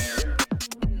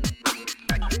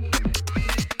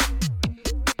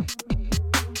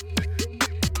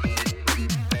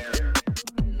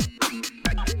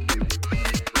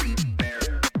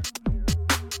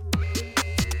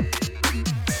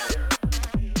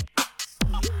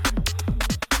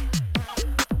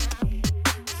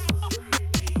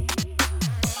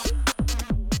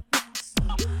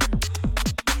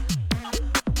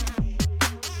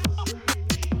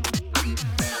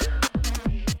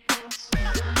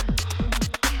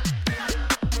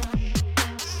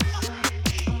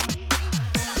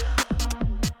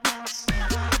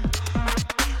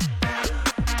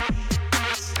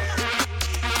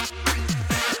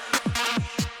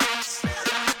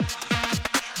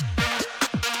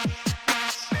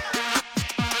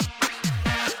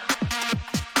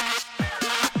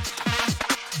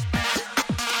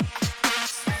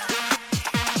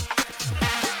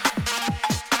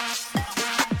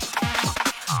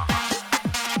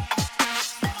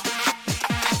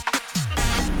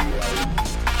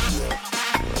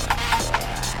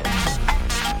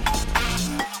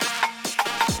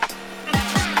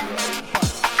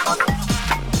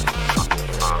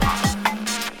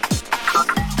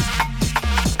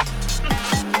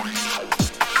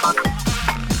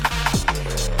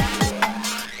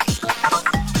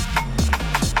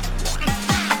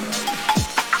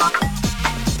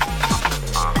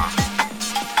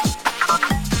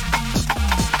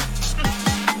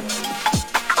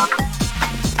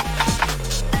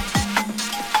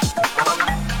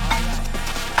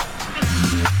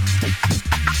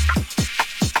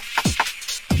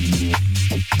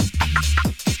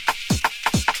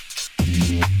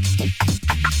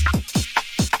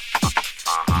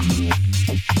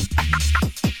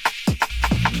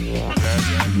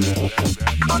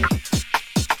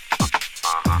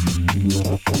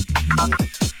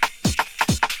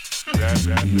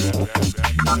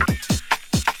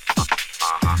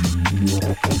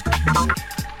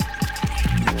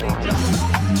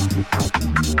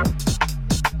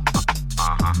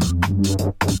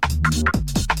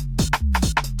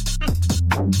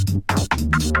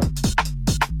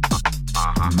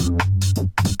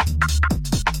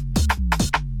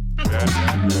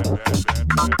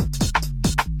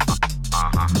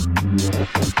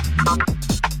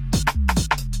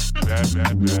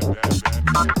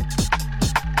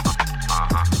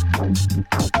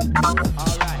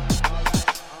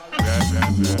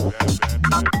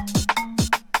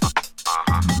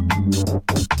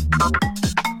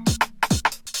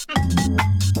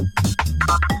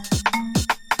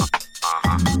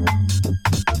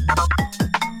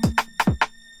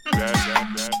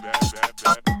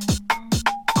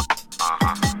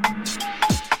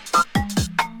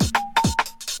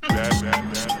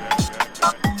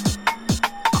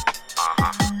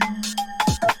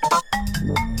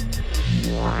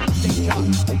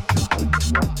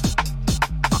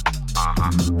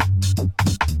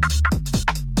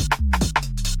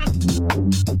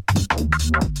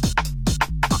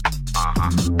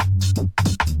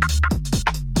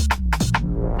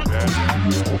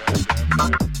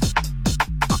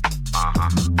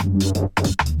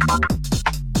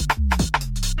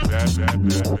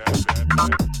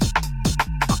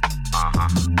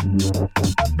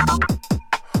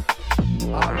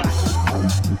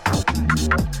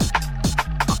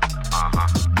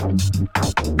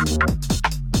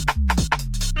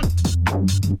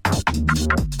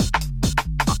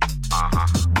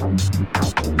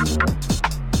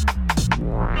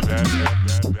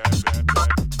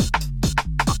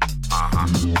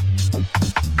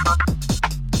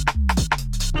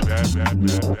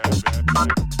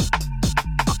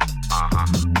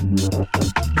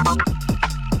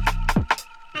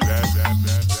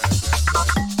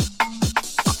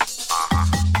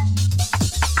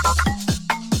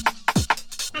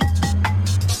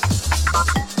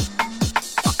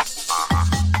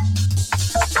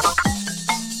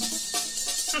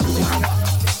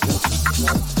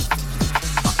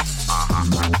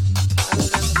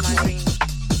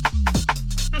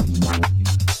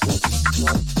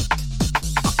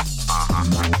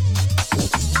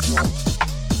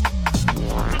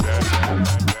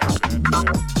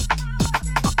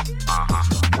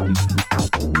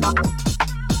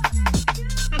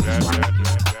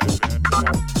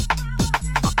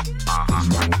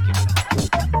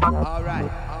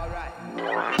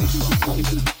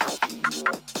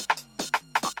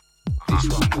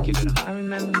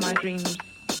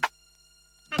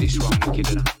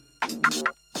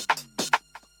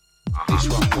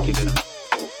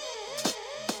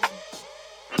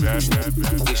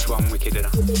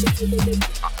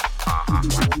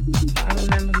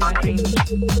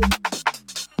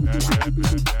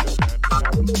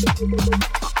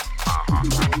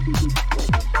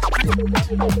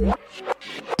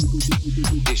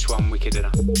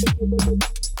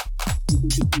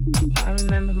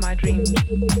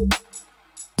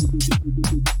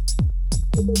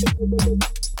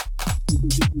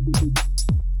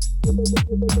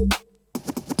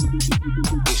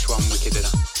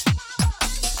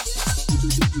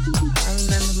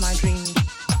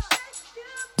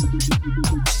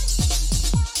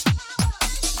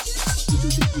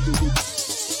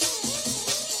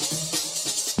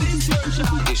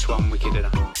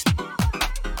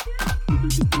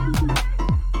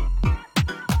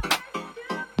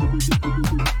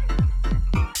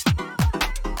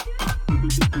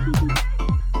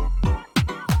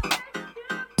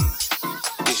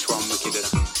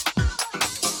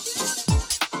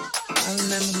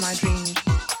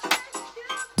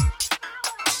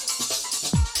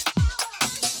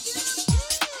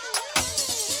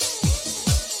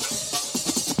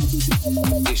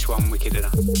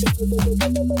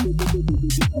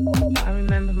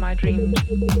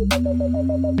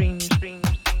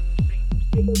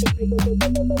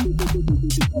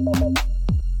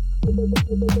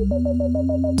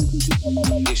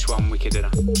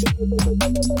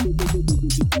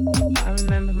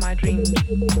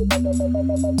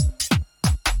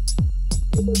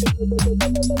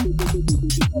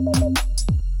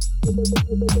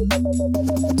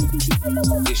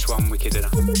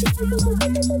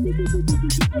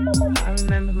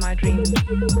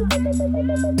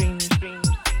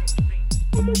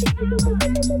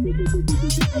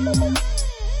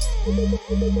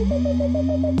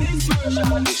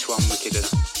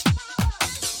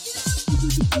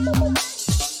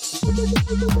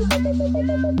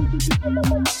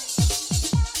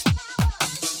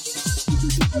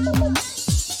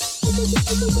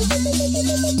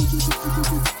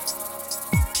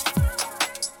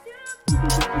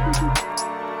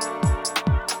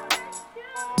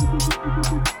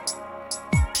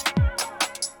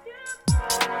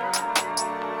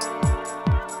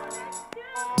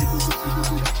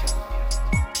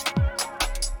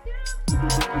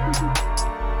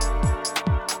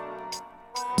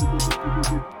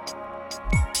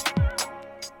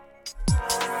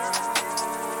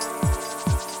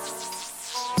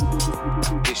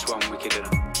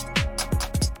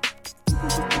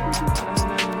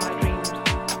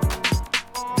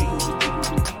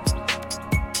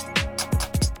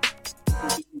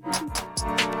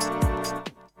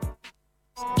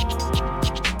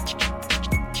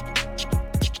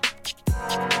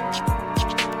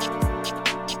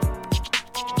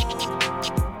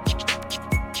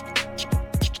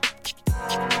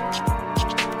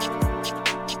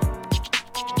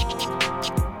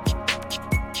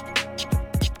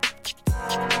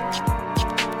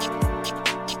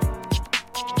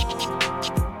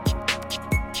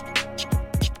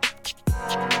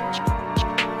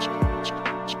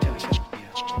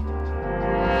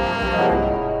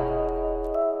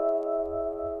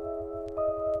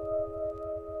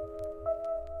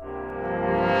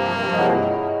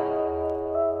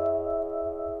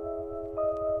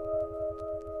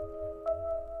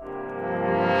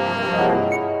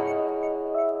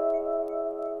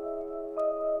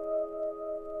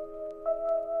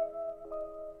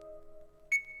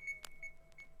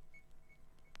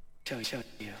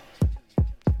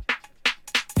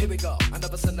 Here we go,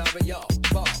 another scenario.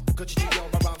 Ball, good to do your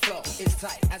around flow. It's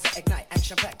tight as I ignite,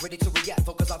 action packed, ready to react.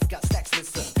 Focus, I've got stacks,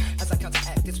 listen. As I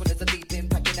counteract, this one is a deep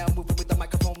impact. You're now moving with the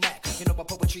microphone Mac. You know my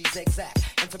poetry's exact,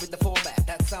 entering the format.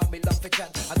 That sound me love fiction.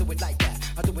 I do it like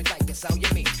that, I do it like this. How you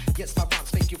mean? Yes, my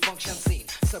rhymes make you function seen.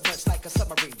 Submerged like a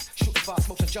submarine, shooting fast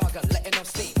motion jargon. ignition, letting off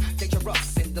steam.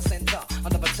 Dangerous in the center. I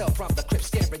never tell from the crib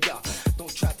scaring ya.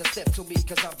 Don't try to step to me,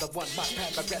 cause I'm the one. My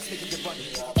paragraphs making you run.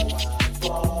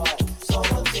 So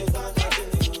what you gonna do?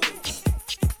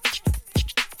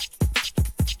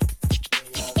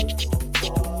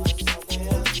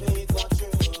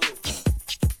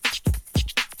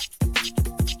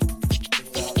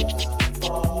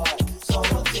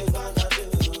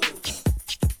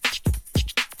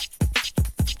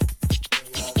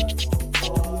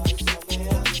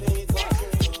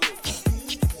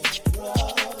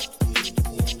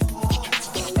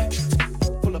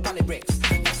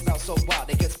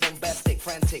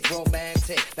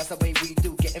 That's the way we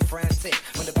do, getting frantic.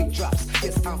 When the beat drops,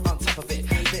 yes, I'm on top of it.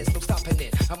 There's no stopping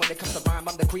it. And when it comes to rhyme,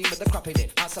 I'm the cream of the crop in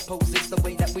it. I suppose it's the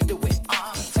way that we do it.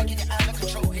 Taking it out of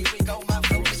control. Here we go, my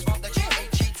flow is from the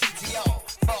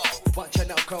GAGTTO. Want you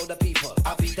know, crowd the people.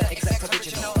 I'll be the exact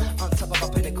original. On top of a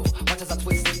pinnacle. Watch as I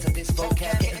twist into this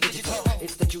vocab, getting digital.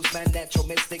 It's the juice man, natural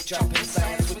mystic, jumping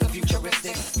science with the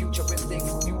futuristics,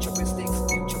 futuristics, futuristics,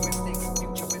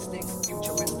 futuristics, futuristics,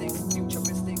 futuristics,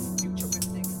 futuristics.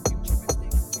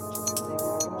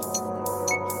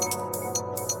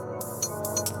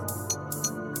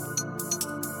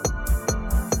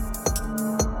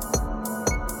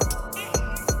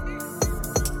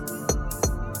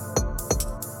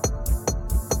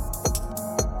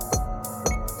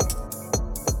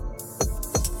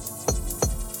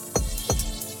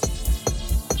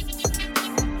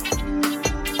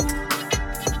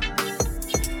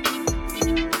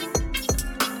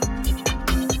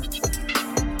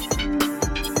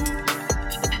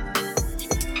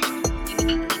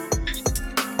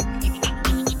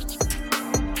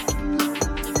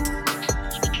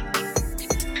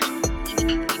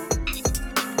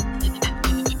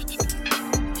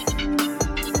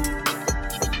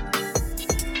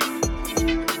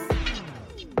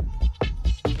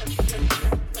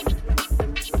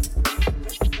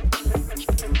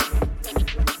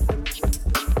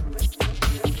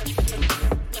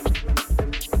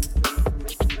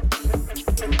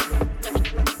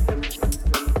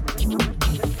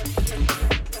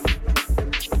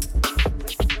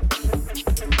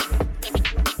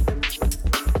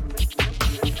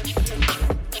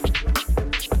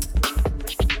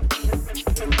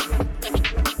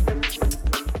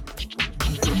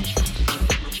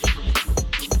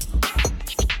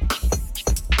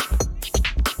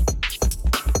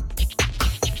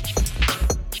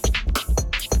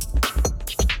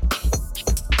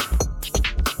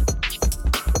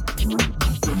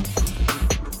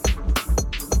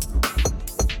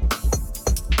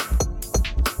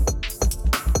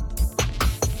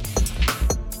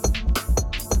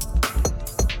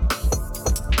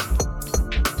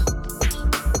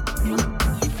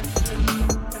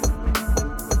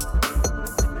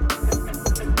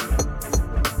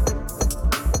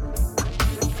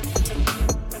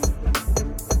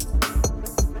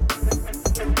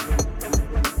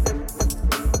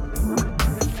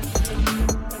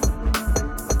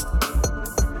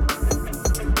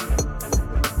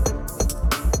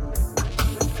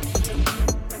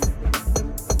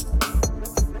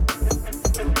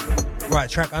 Right,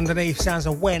 track underneath sounds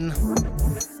of Wen,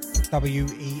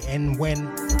 W-E-N,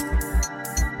 Wen.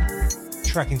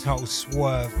 Track entitled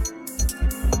Swerve.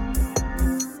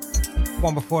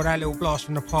 One before that, little blast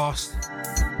from the past.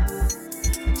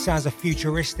 Sounds of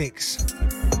Futuristics.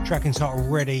 Track entitled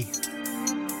Ready.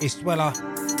 It's Dweller.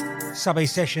 Subway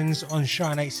Sessions on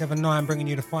Shine 879, bringing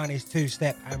you the finest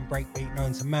two-step and breakbeat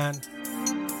known to man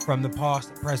from the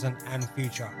past, present, and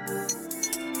future.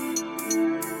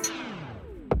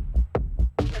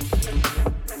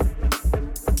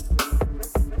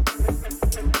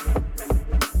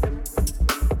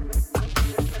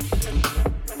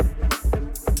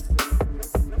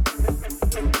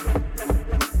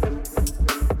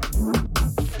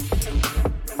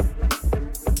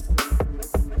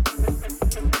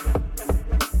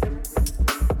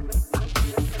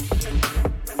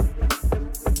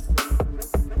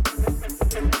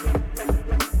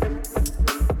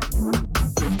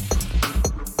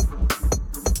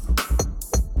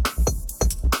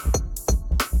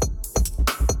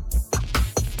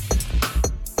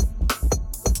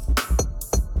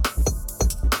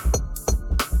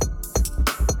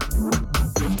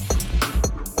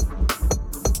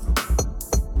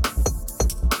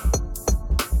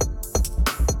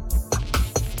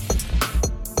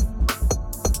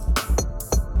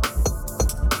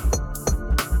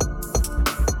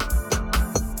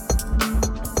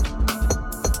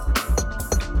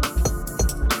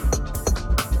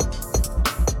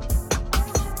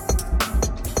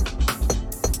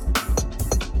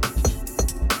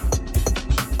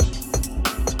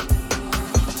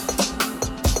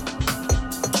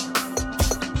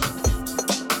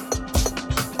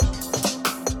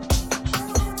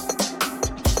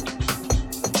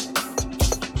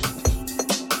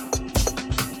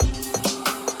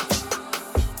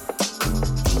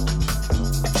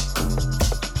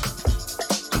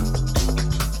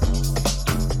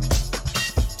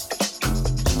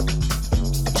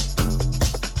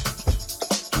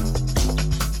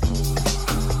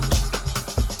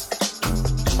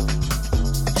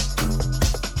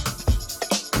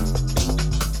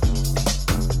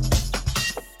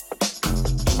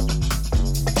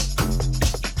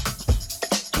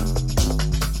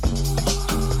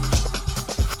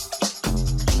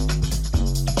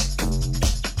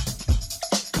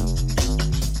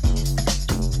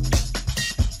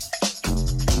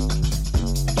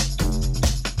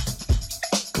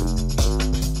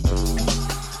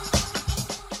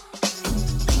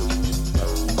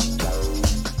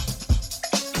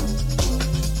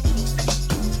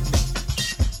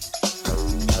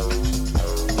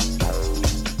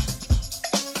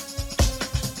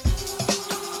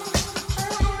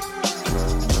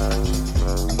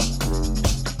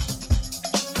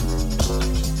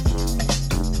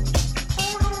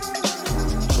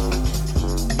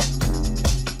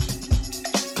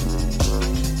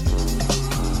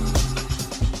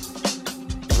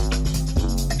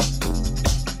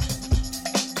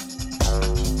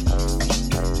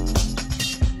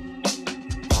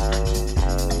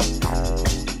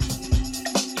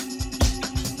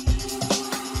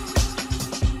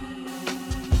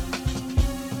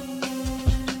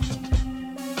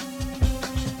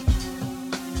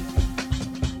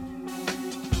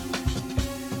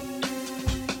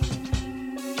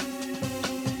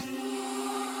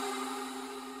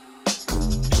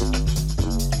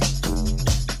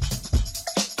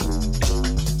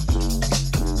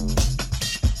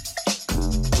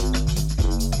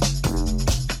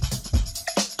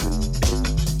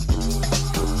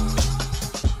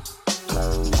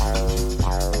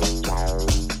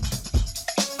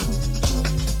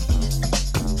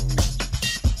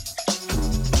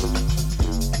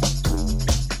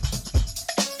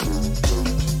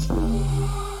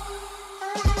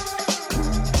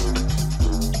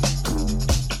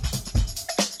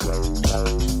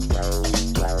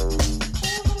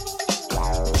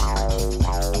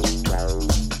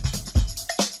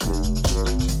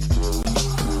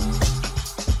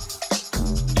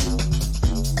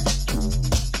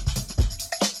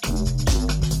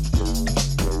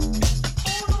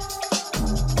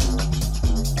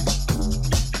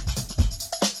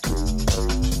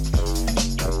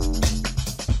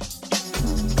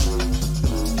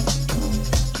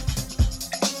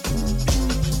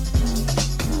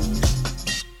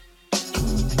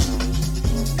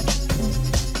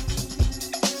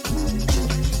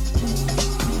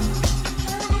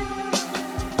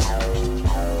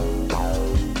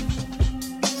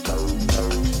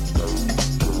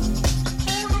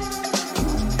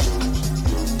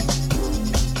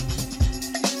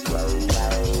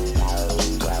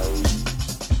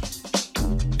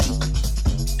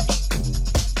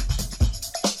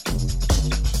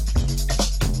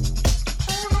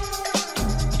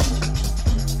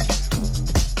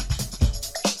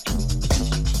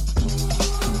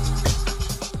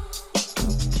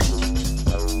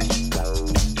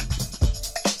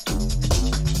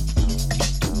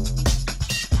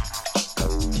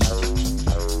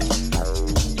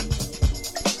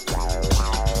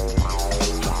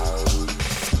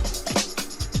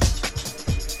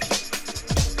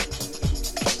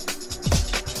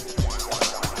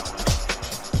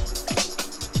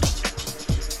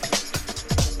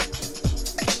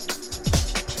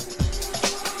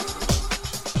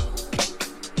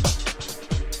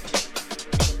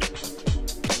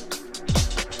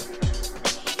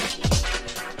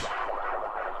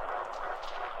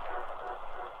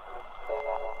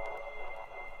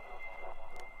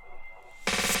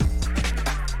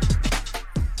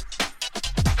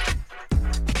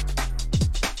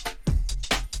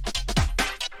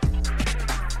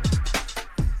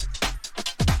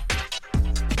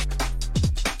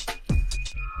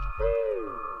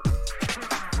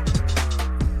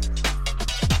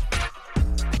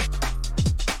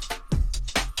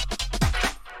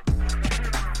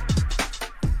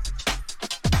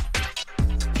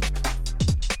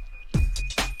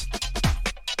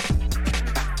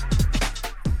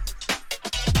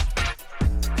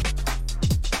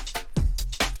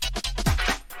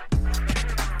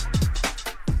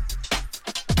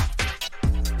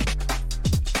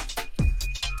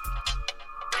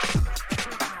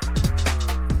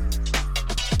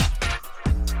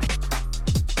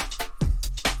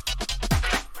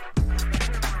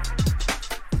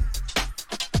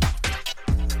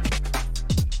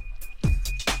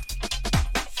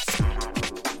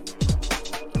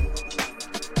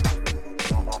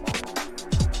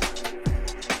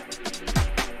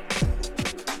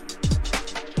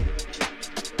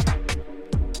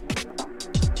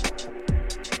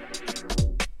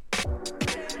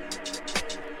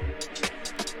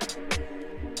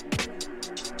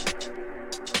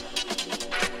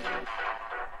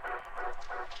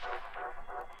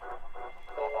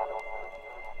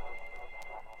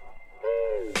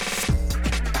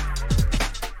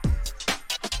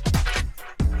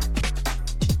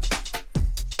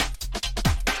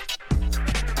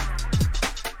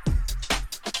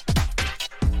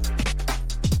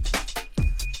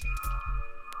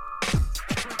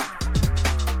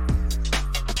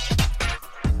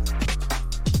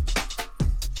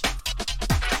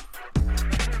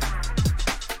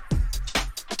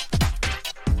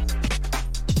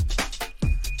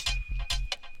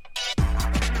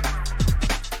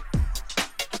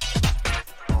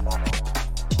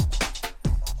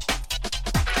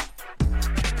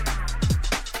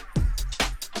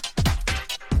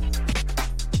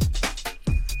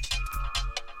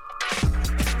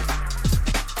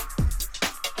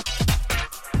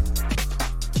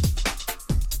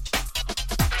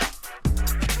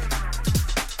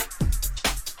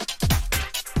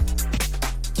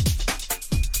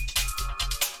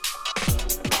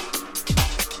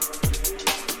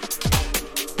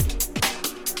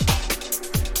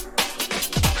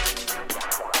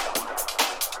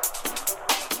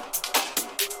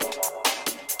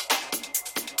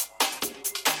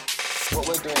 What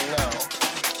we're doing now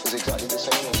is exactly the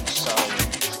same as sound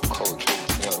culture.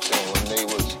 You know what I'm saying? When they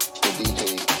was the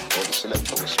DJ or the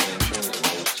selector was spinning tunes and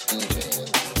they was DJing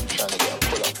and trying to get a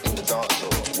pull up in the dance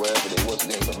or wherever they was, it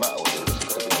didn't even matter what they was,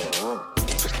 because they were in the room.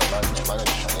 It's just a man just trying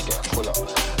to get a pull up.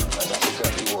 And that's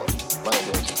exactly what man are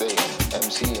doing today.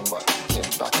 MCing, but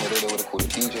back in the day they would have called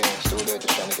it DJing, and still they're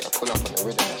just trying to get a pull up on the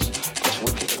rhythm. That's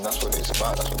wicked, and that's what it's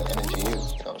about. That's what the energy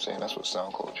is. You know what I'm saying? That's what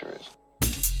sound culture is.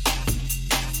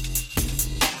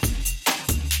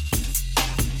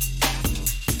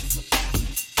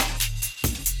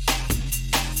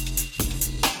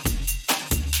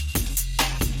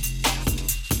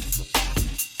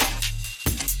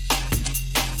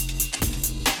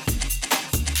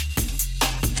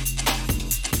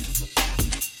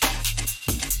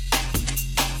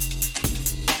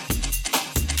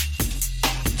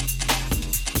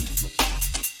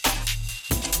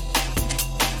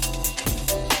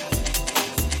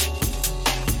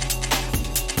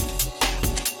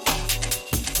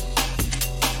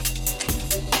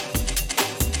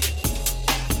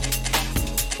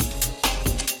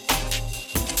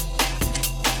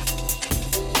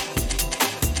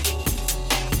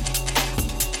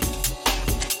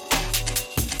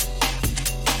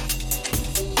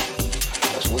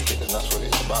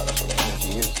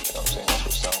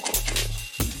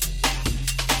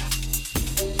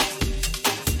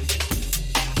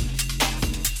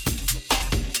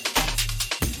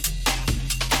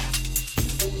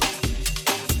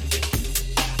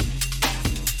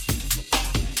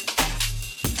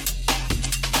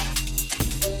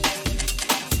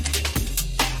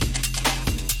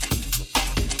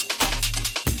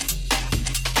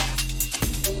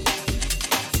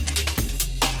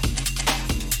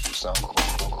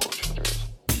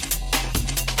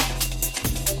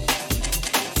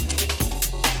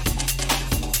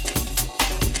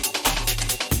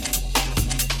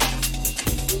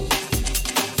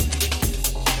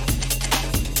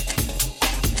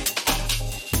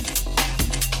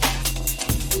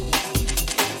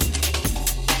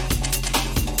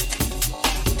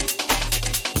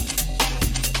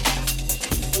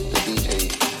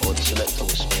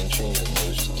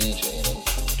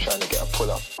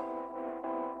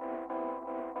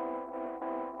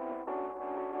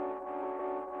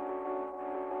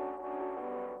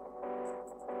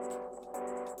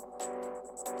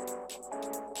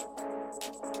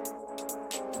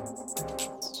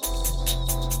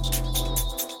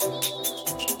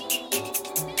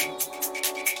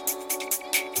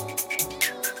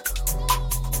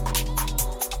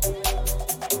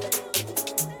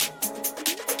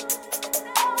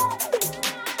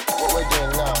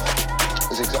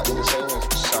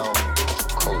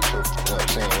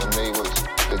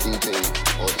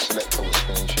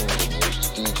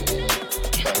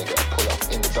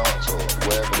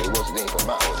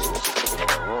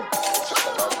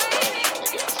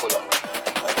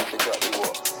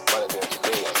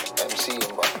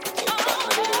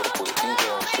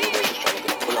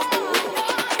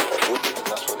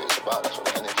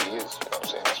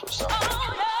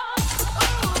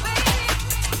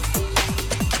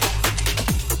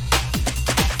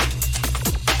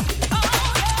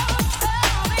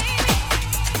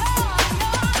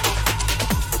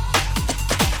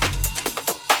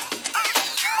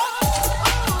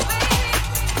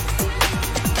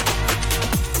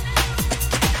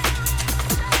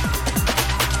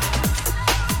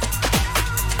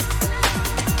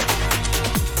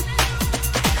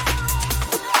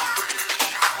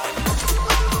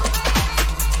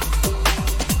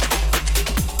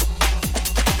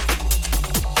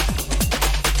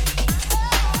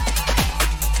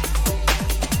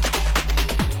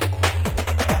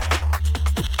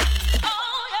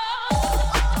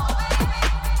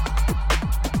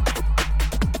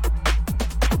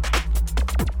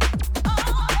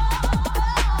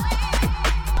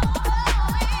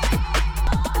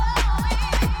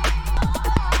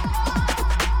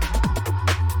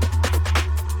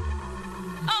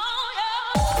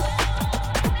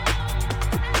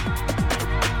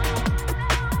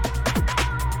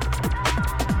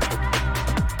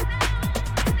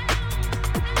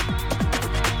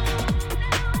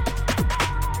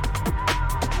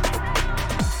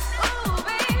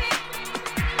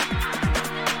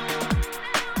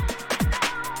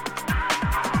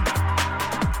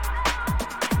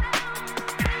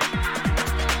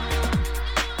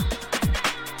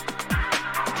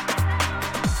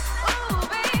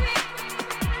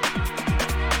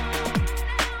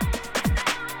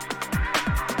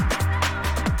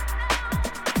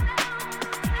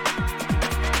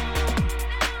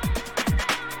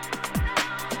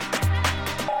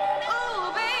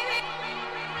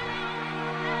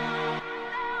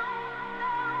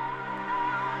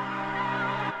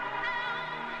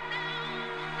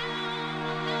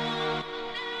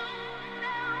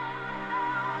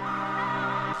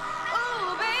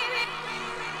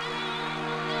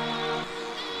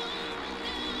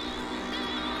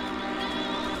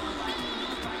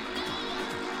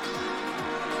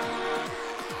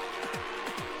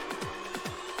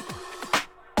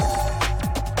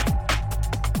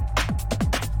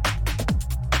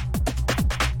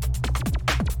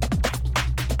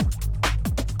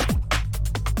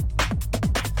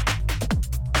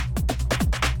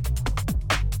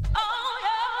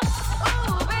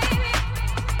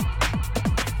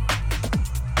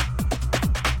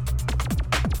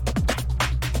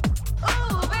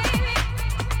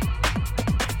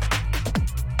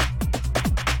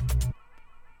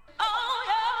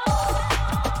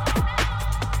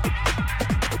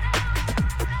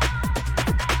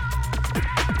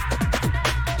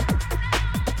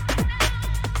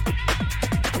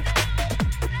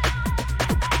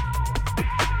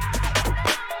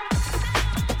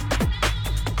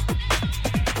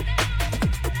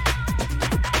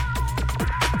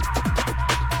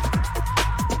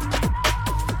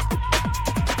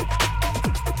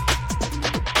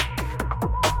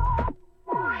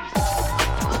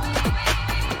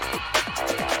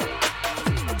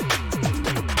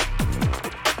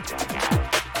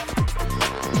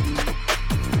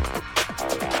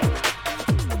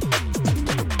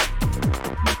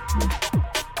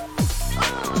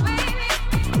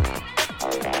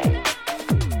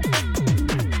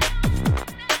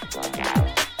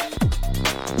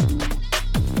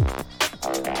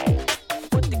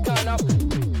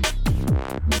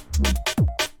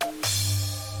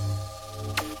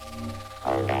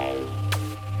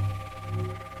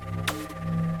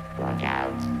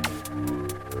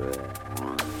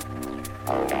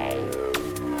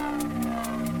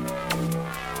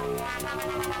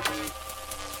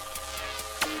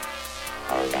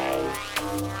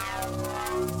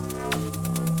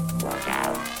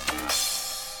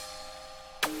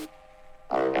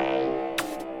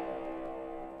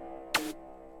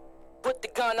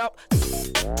 gun up. Give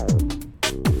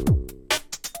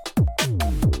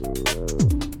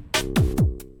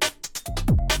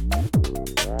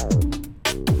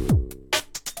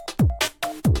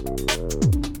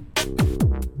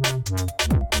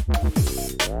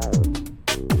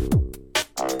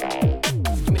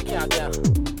me the countdown.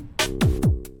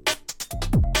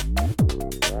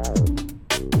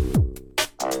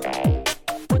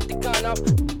 Put the gun up.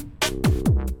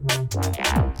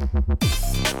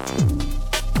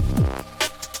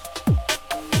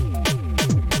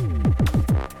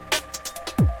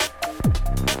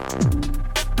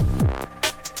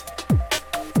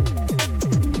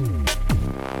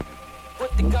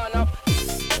 Put the gun up.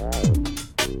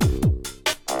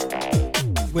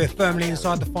 We're firmly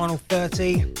inside the final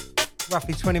 30,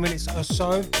 roughly 20 minutes or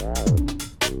so.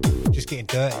 Just getting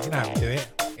dirty, you know how we do it.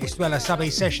 It's Dweller Subby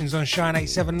Sessions on Shine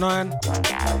 879. Give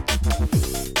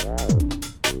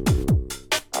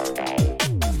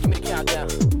me the countdown.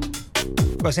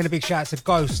 Got to send a big shout out to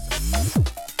Ghost.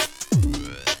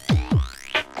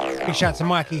 Big shout out to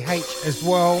Mikey H as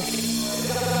well.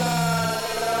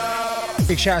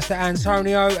 Big shout outs to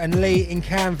Antonio and Lee in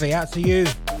Canvey. Out to you.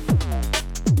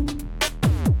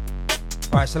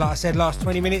 Alright, so like I said, last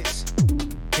 20 minutes,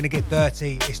 gonna get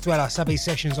dirty. It's Dweller Subby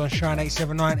Sessions on Shine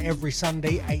 879 every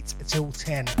Sunday, 8 till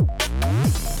 10.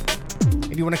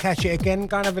 If you want to catch it again,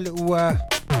 go and have a little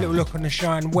look on the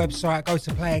Shine website. Go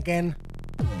to play again,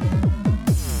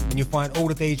 and you'll find all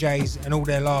the DJs and all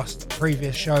their last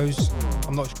previous shows.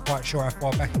 I'm not quite sure how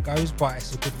far back it goes, but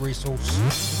it's a good resource.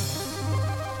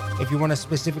 If you want to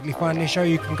specifically find this show,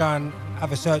 you can go and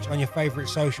have a search on your favourite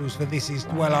socials for This Is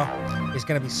Dweller. It's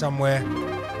going to be somewhere.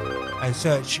 And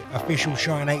search official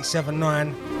Shine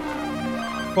 879.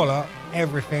 Follow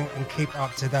everything and keep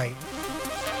up to date.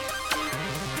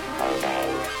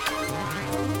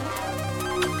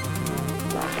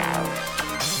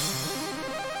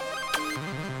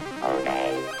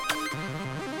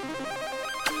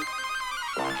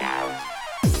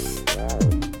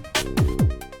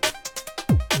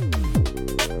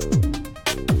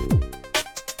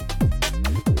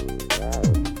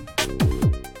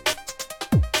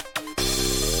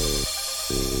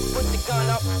 Put the gun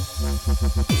up.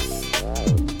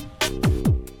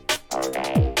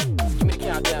 Give me the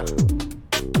countdown.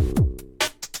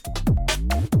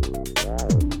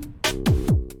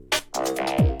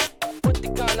 Put the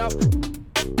gun up.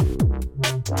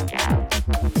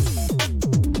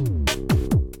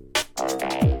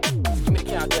 Give me the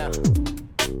countdown.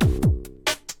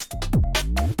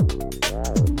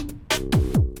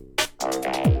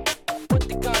 Put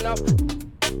the gun up. Give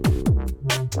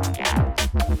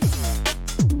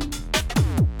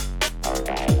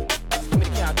me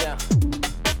the countdown.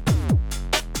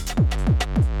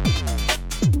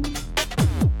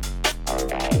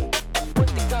 Put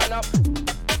the gun up.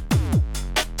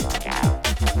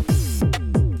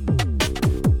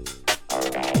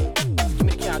 Give me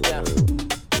the countdown.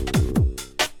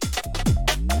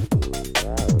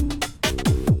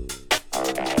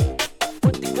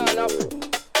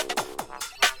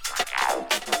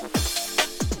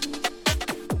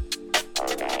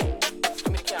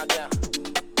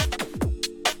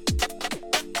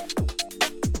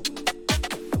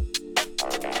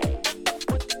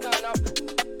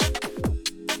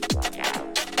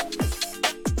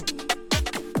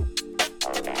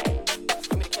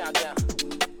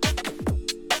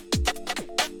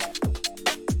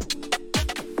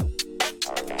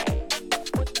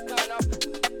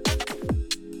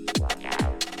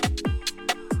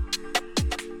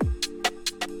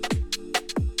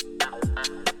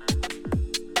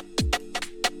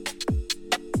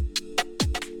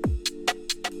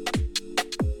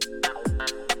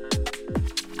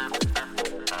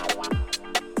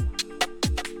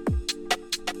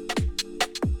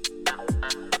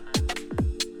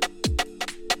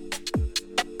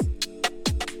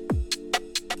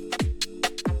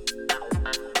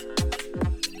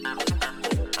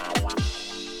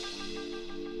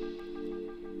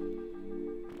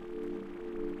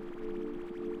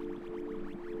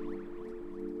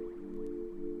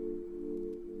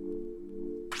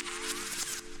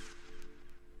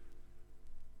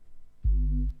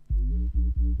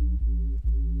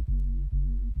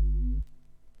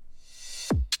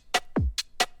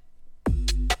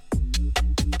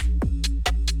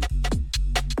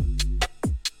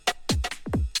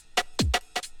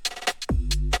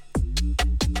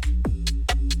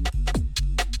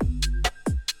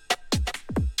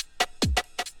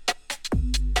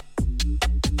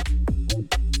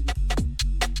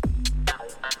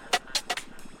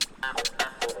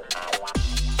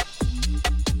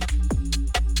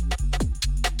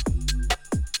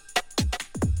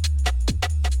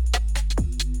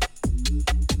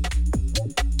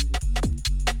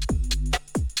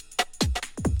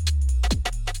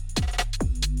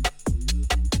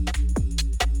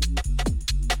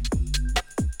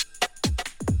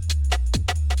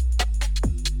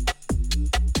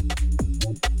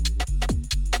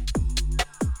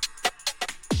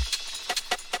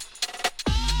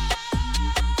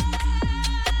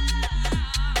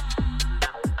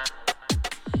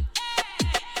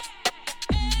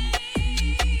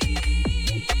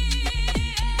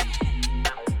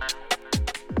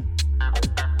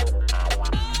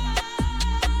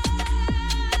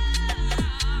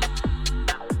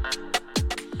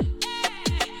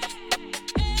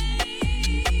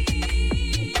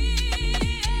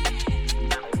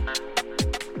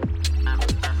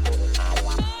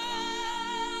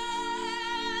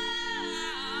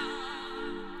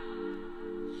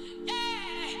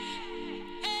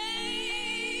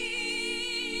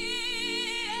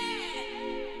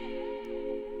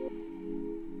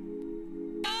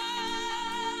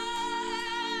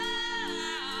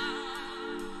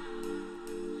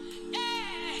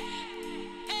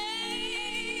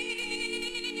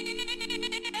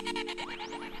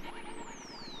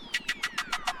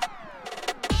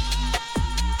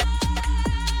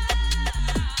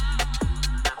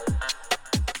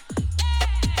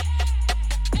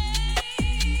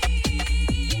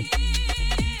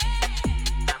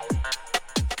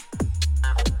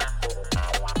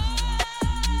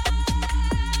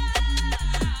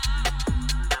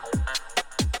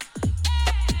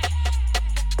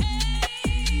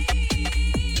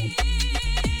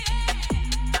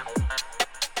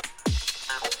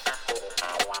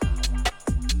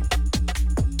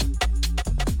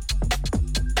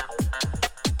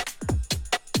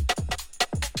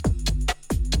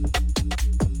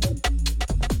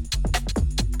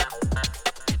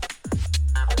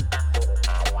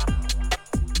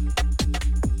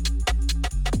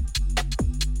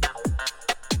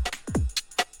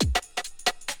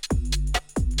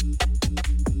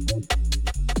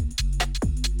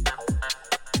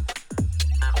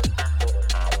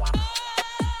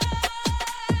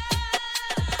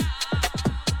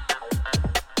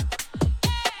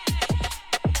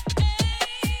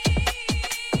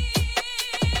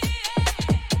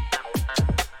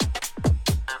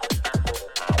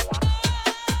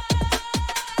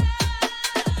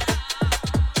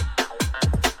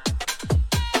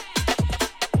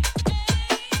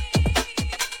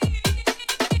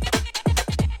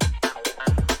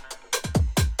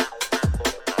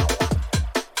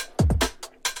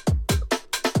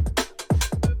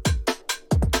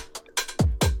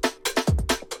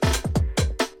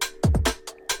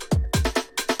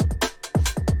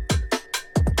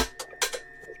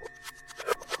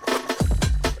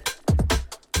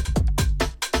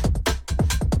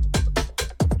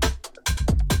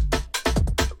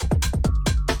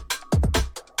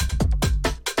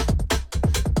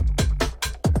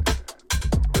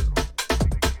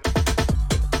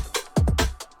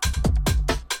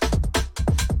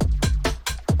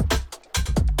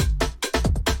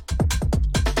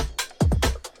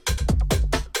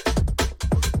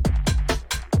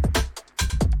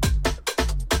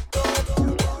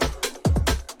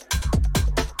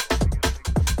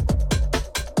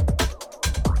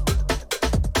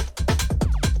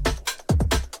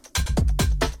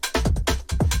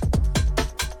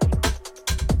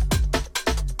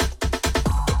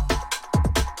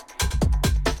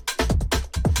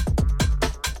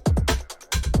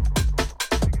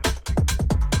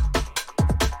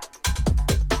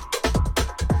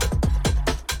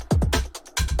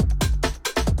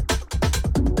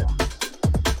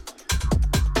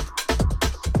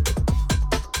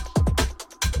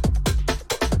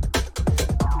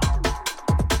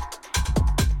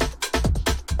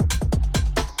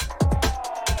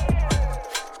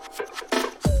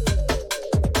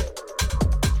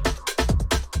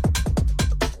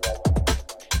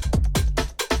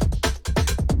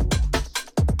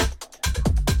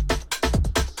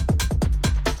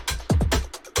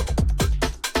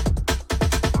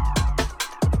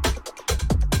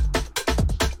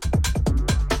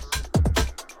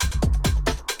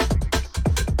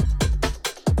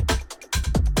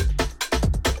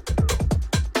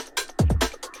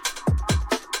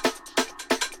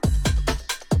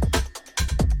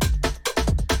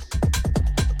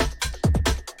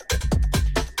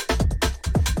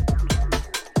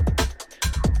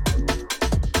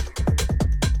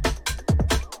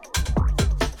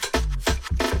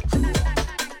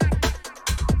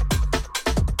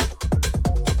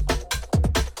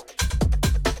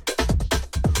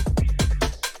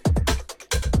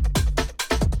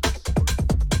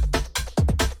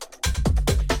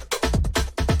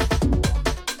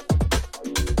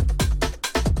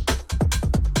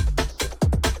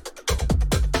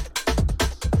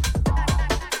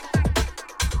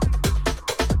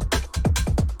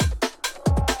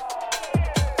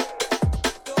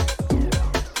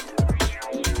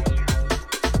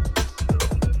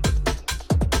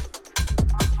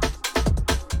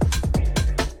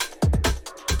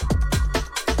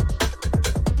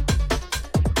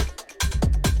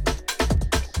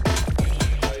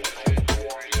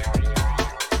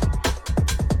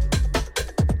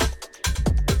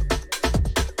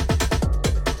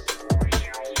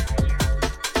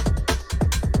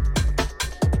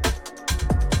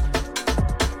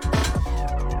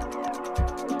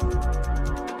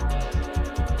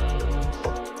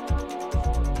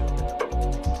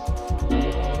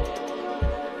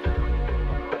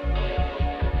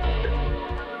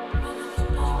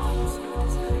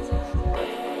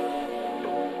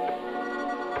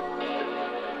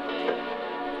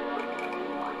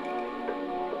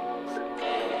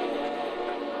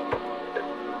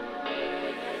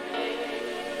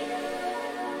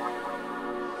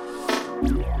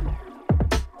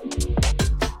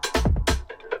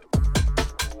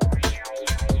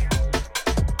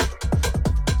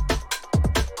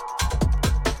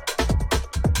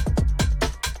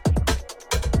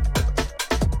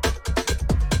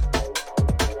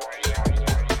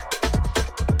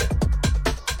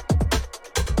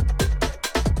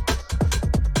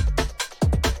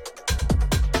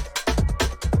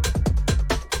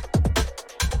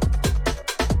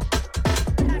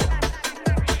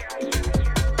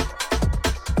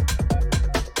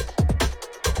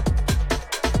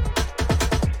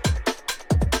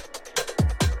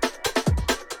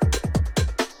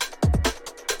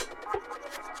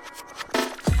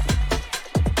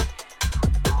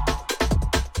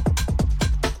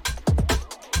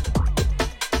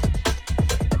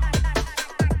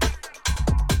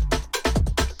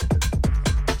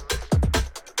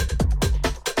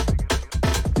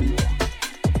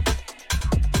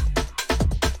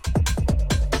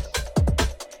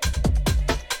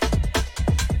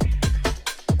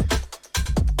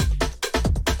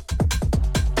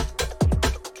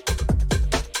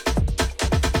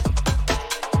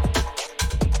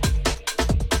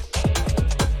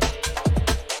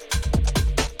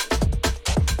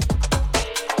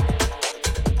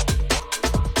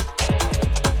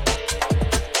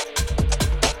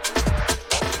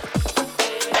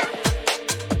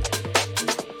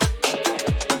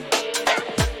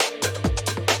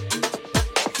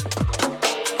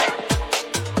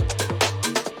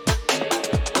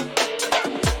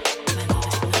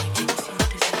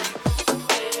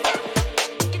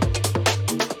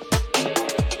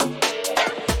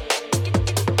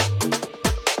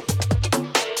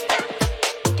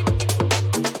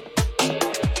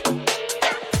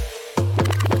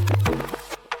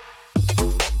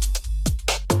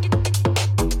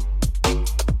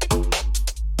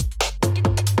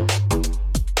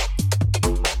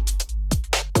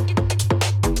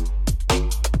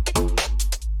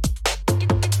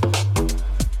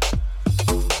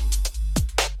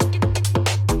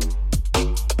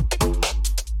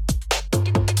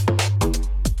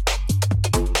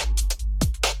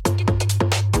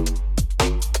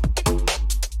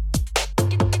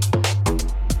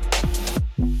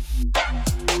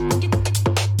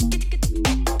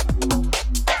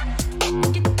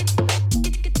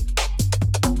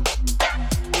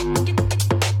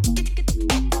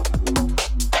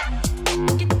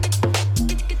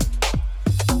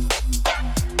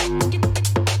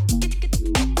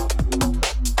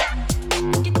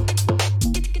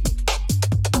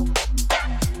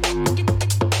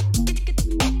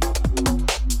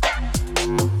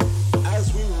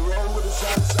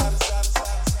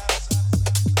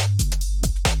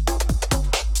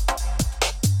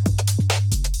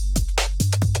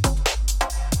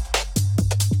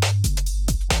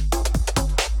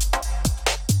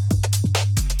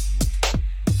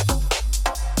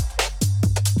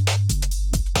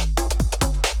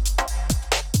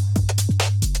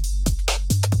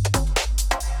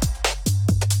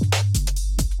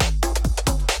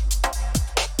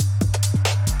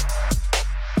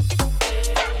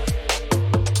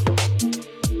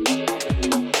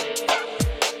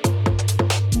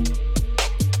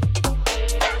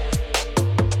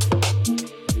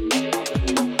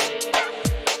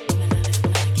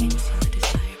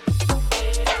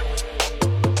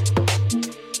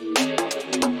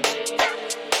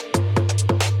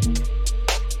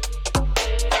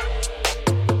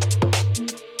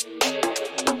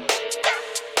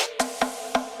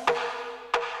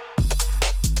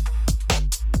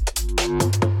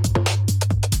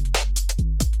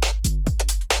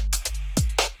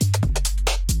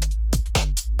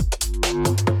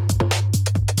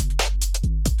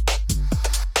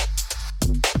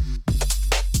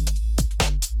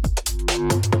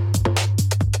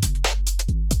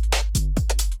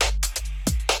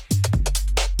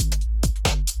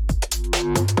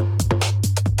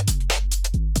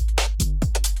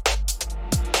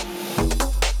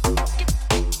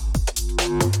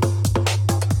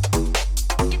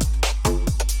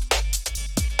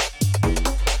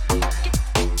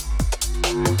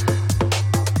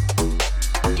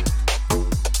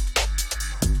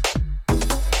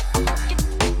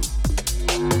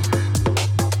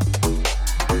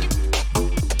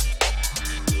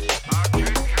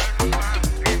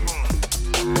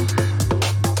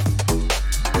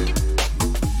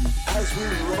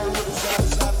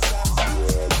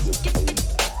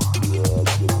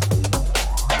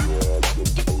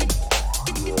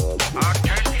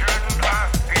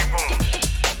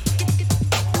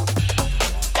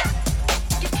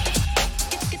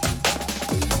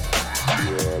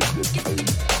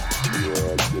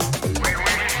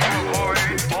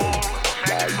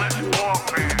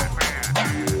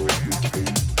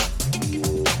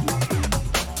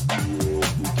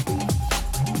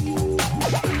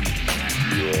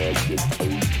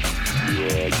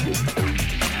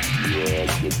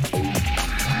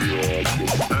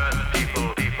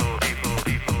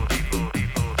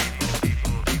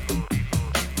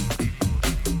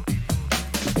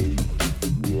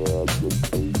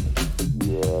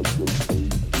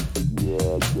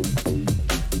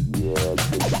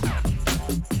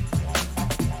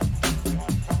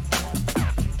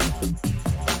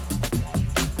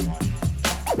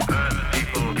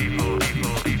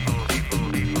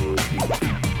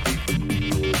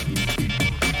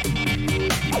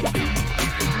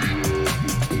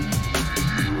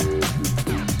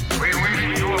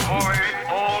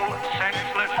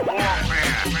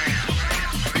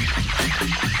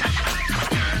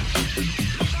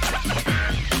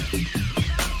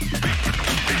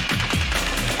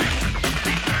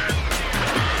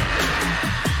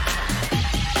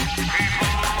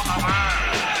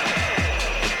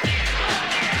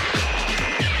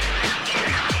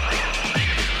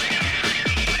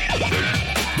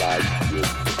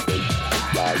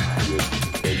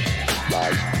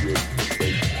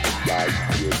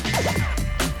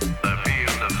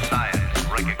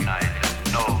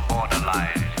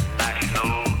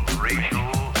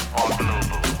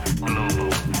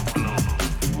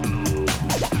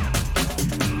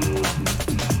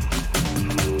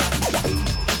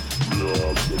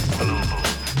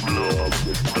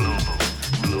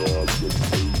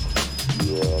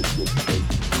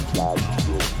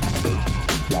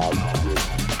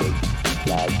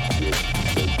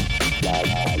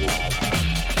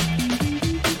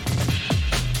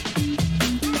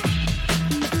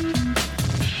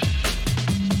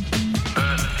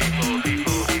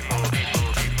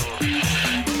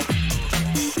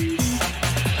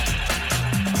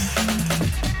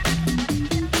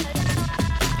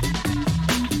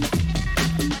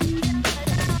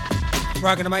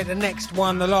 Right, gonna make the next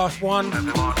one the last one.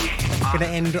 Gonna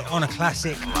end on a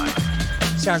classic.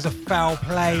 Sounds of Foul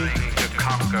Play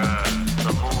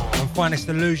on Finest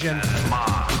Illusion.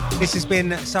 This has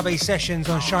been Subby Sessions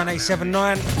on Shine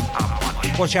 879.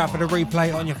 Watch out for the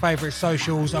replay on your favourite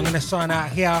socials. I'm gonna sign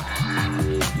out here.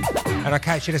 And I'll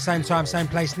catch you the same time, same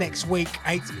place next week,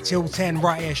 8 till 10,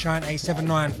 right here, Shine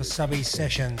 879 for Subby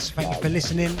Sessions. Thank you for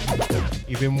listening.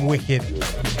 You've been wicked.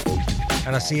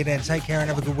 And I'll see you then. Take care and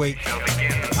have a good week. Shall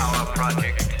begin our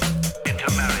project,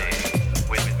 Intermarry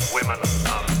with Women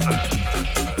of Earth.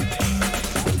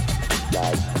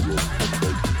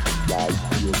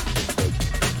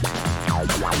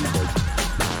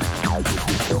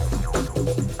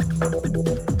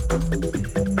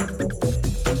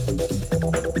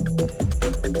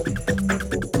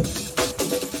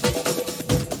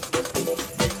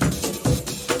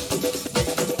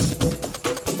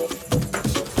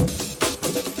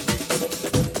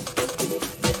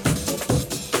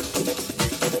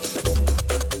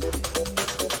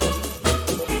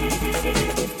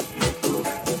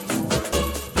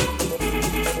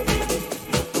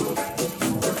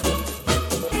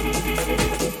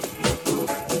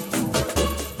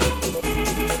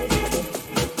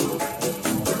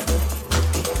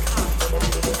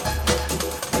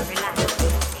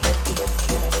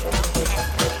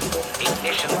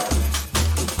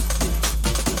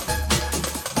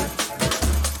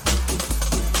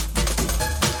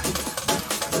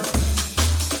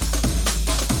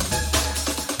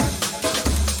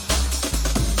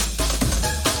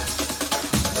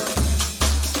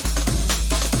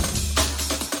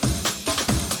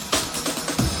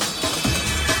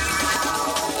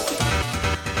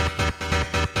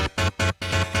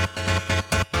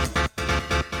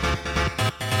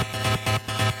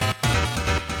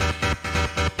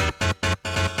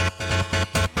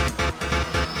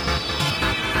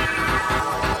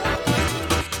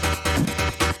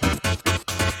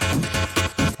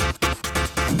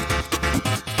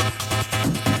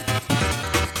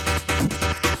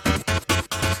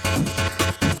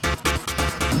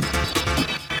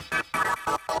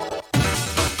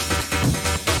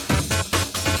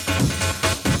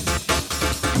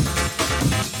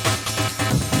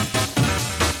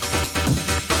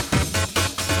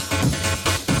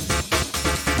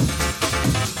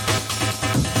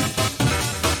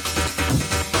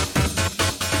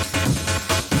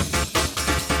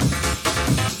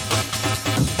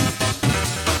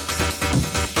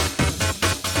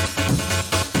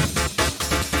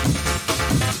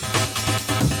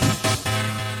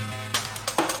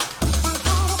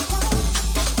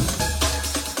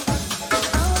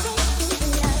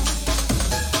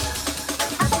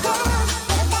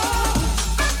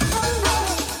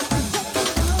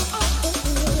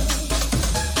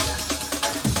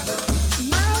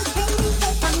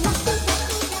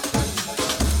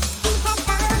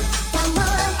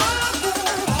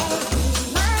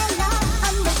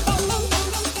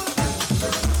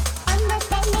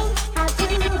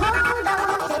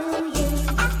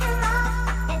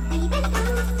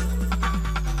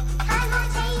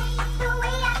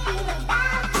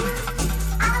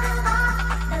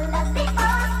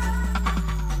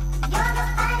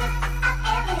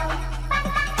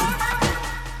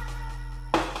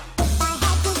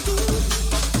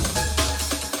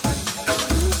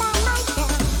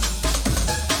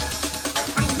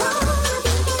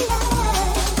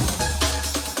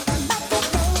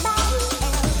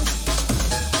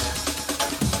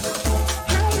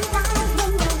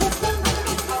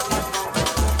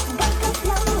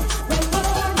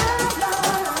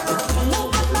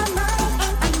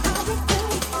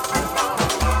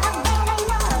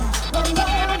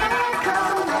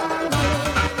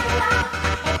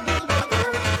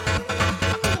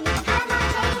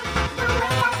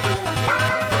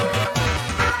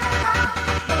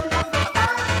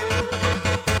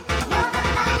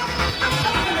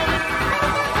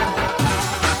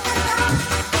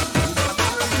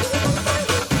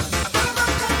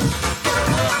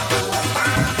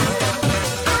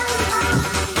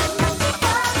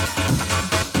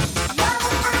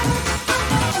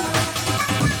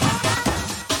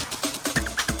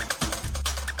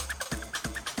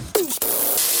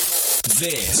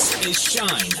 This is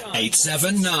Shine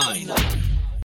 879.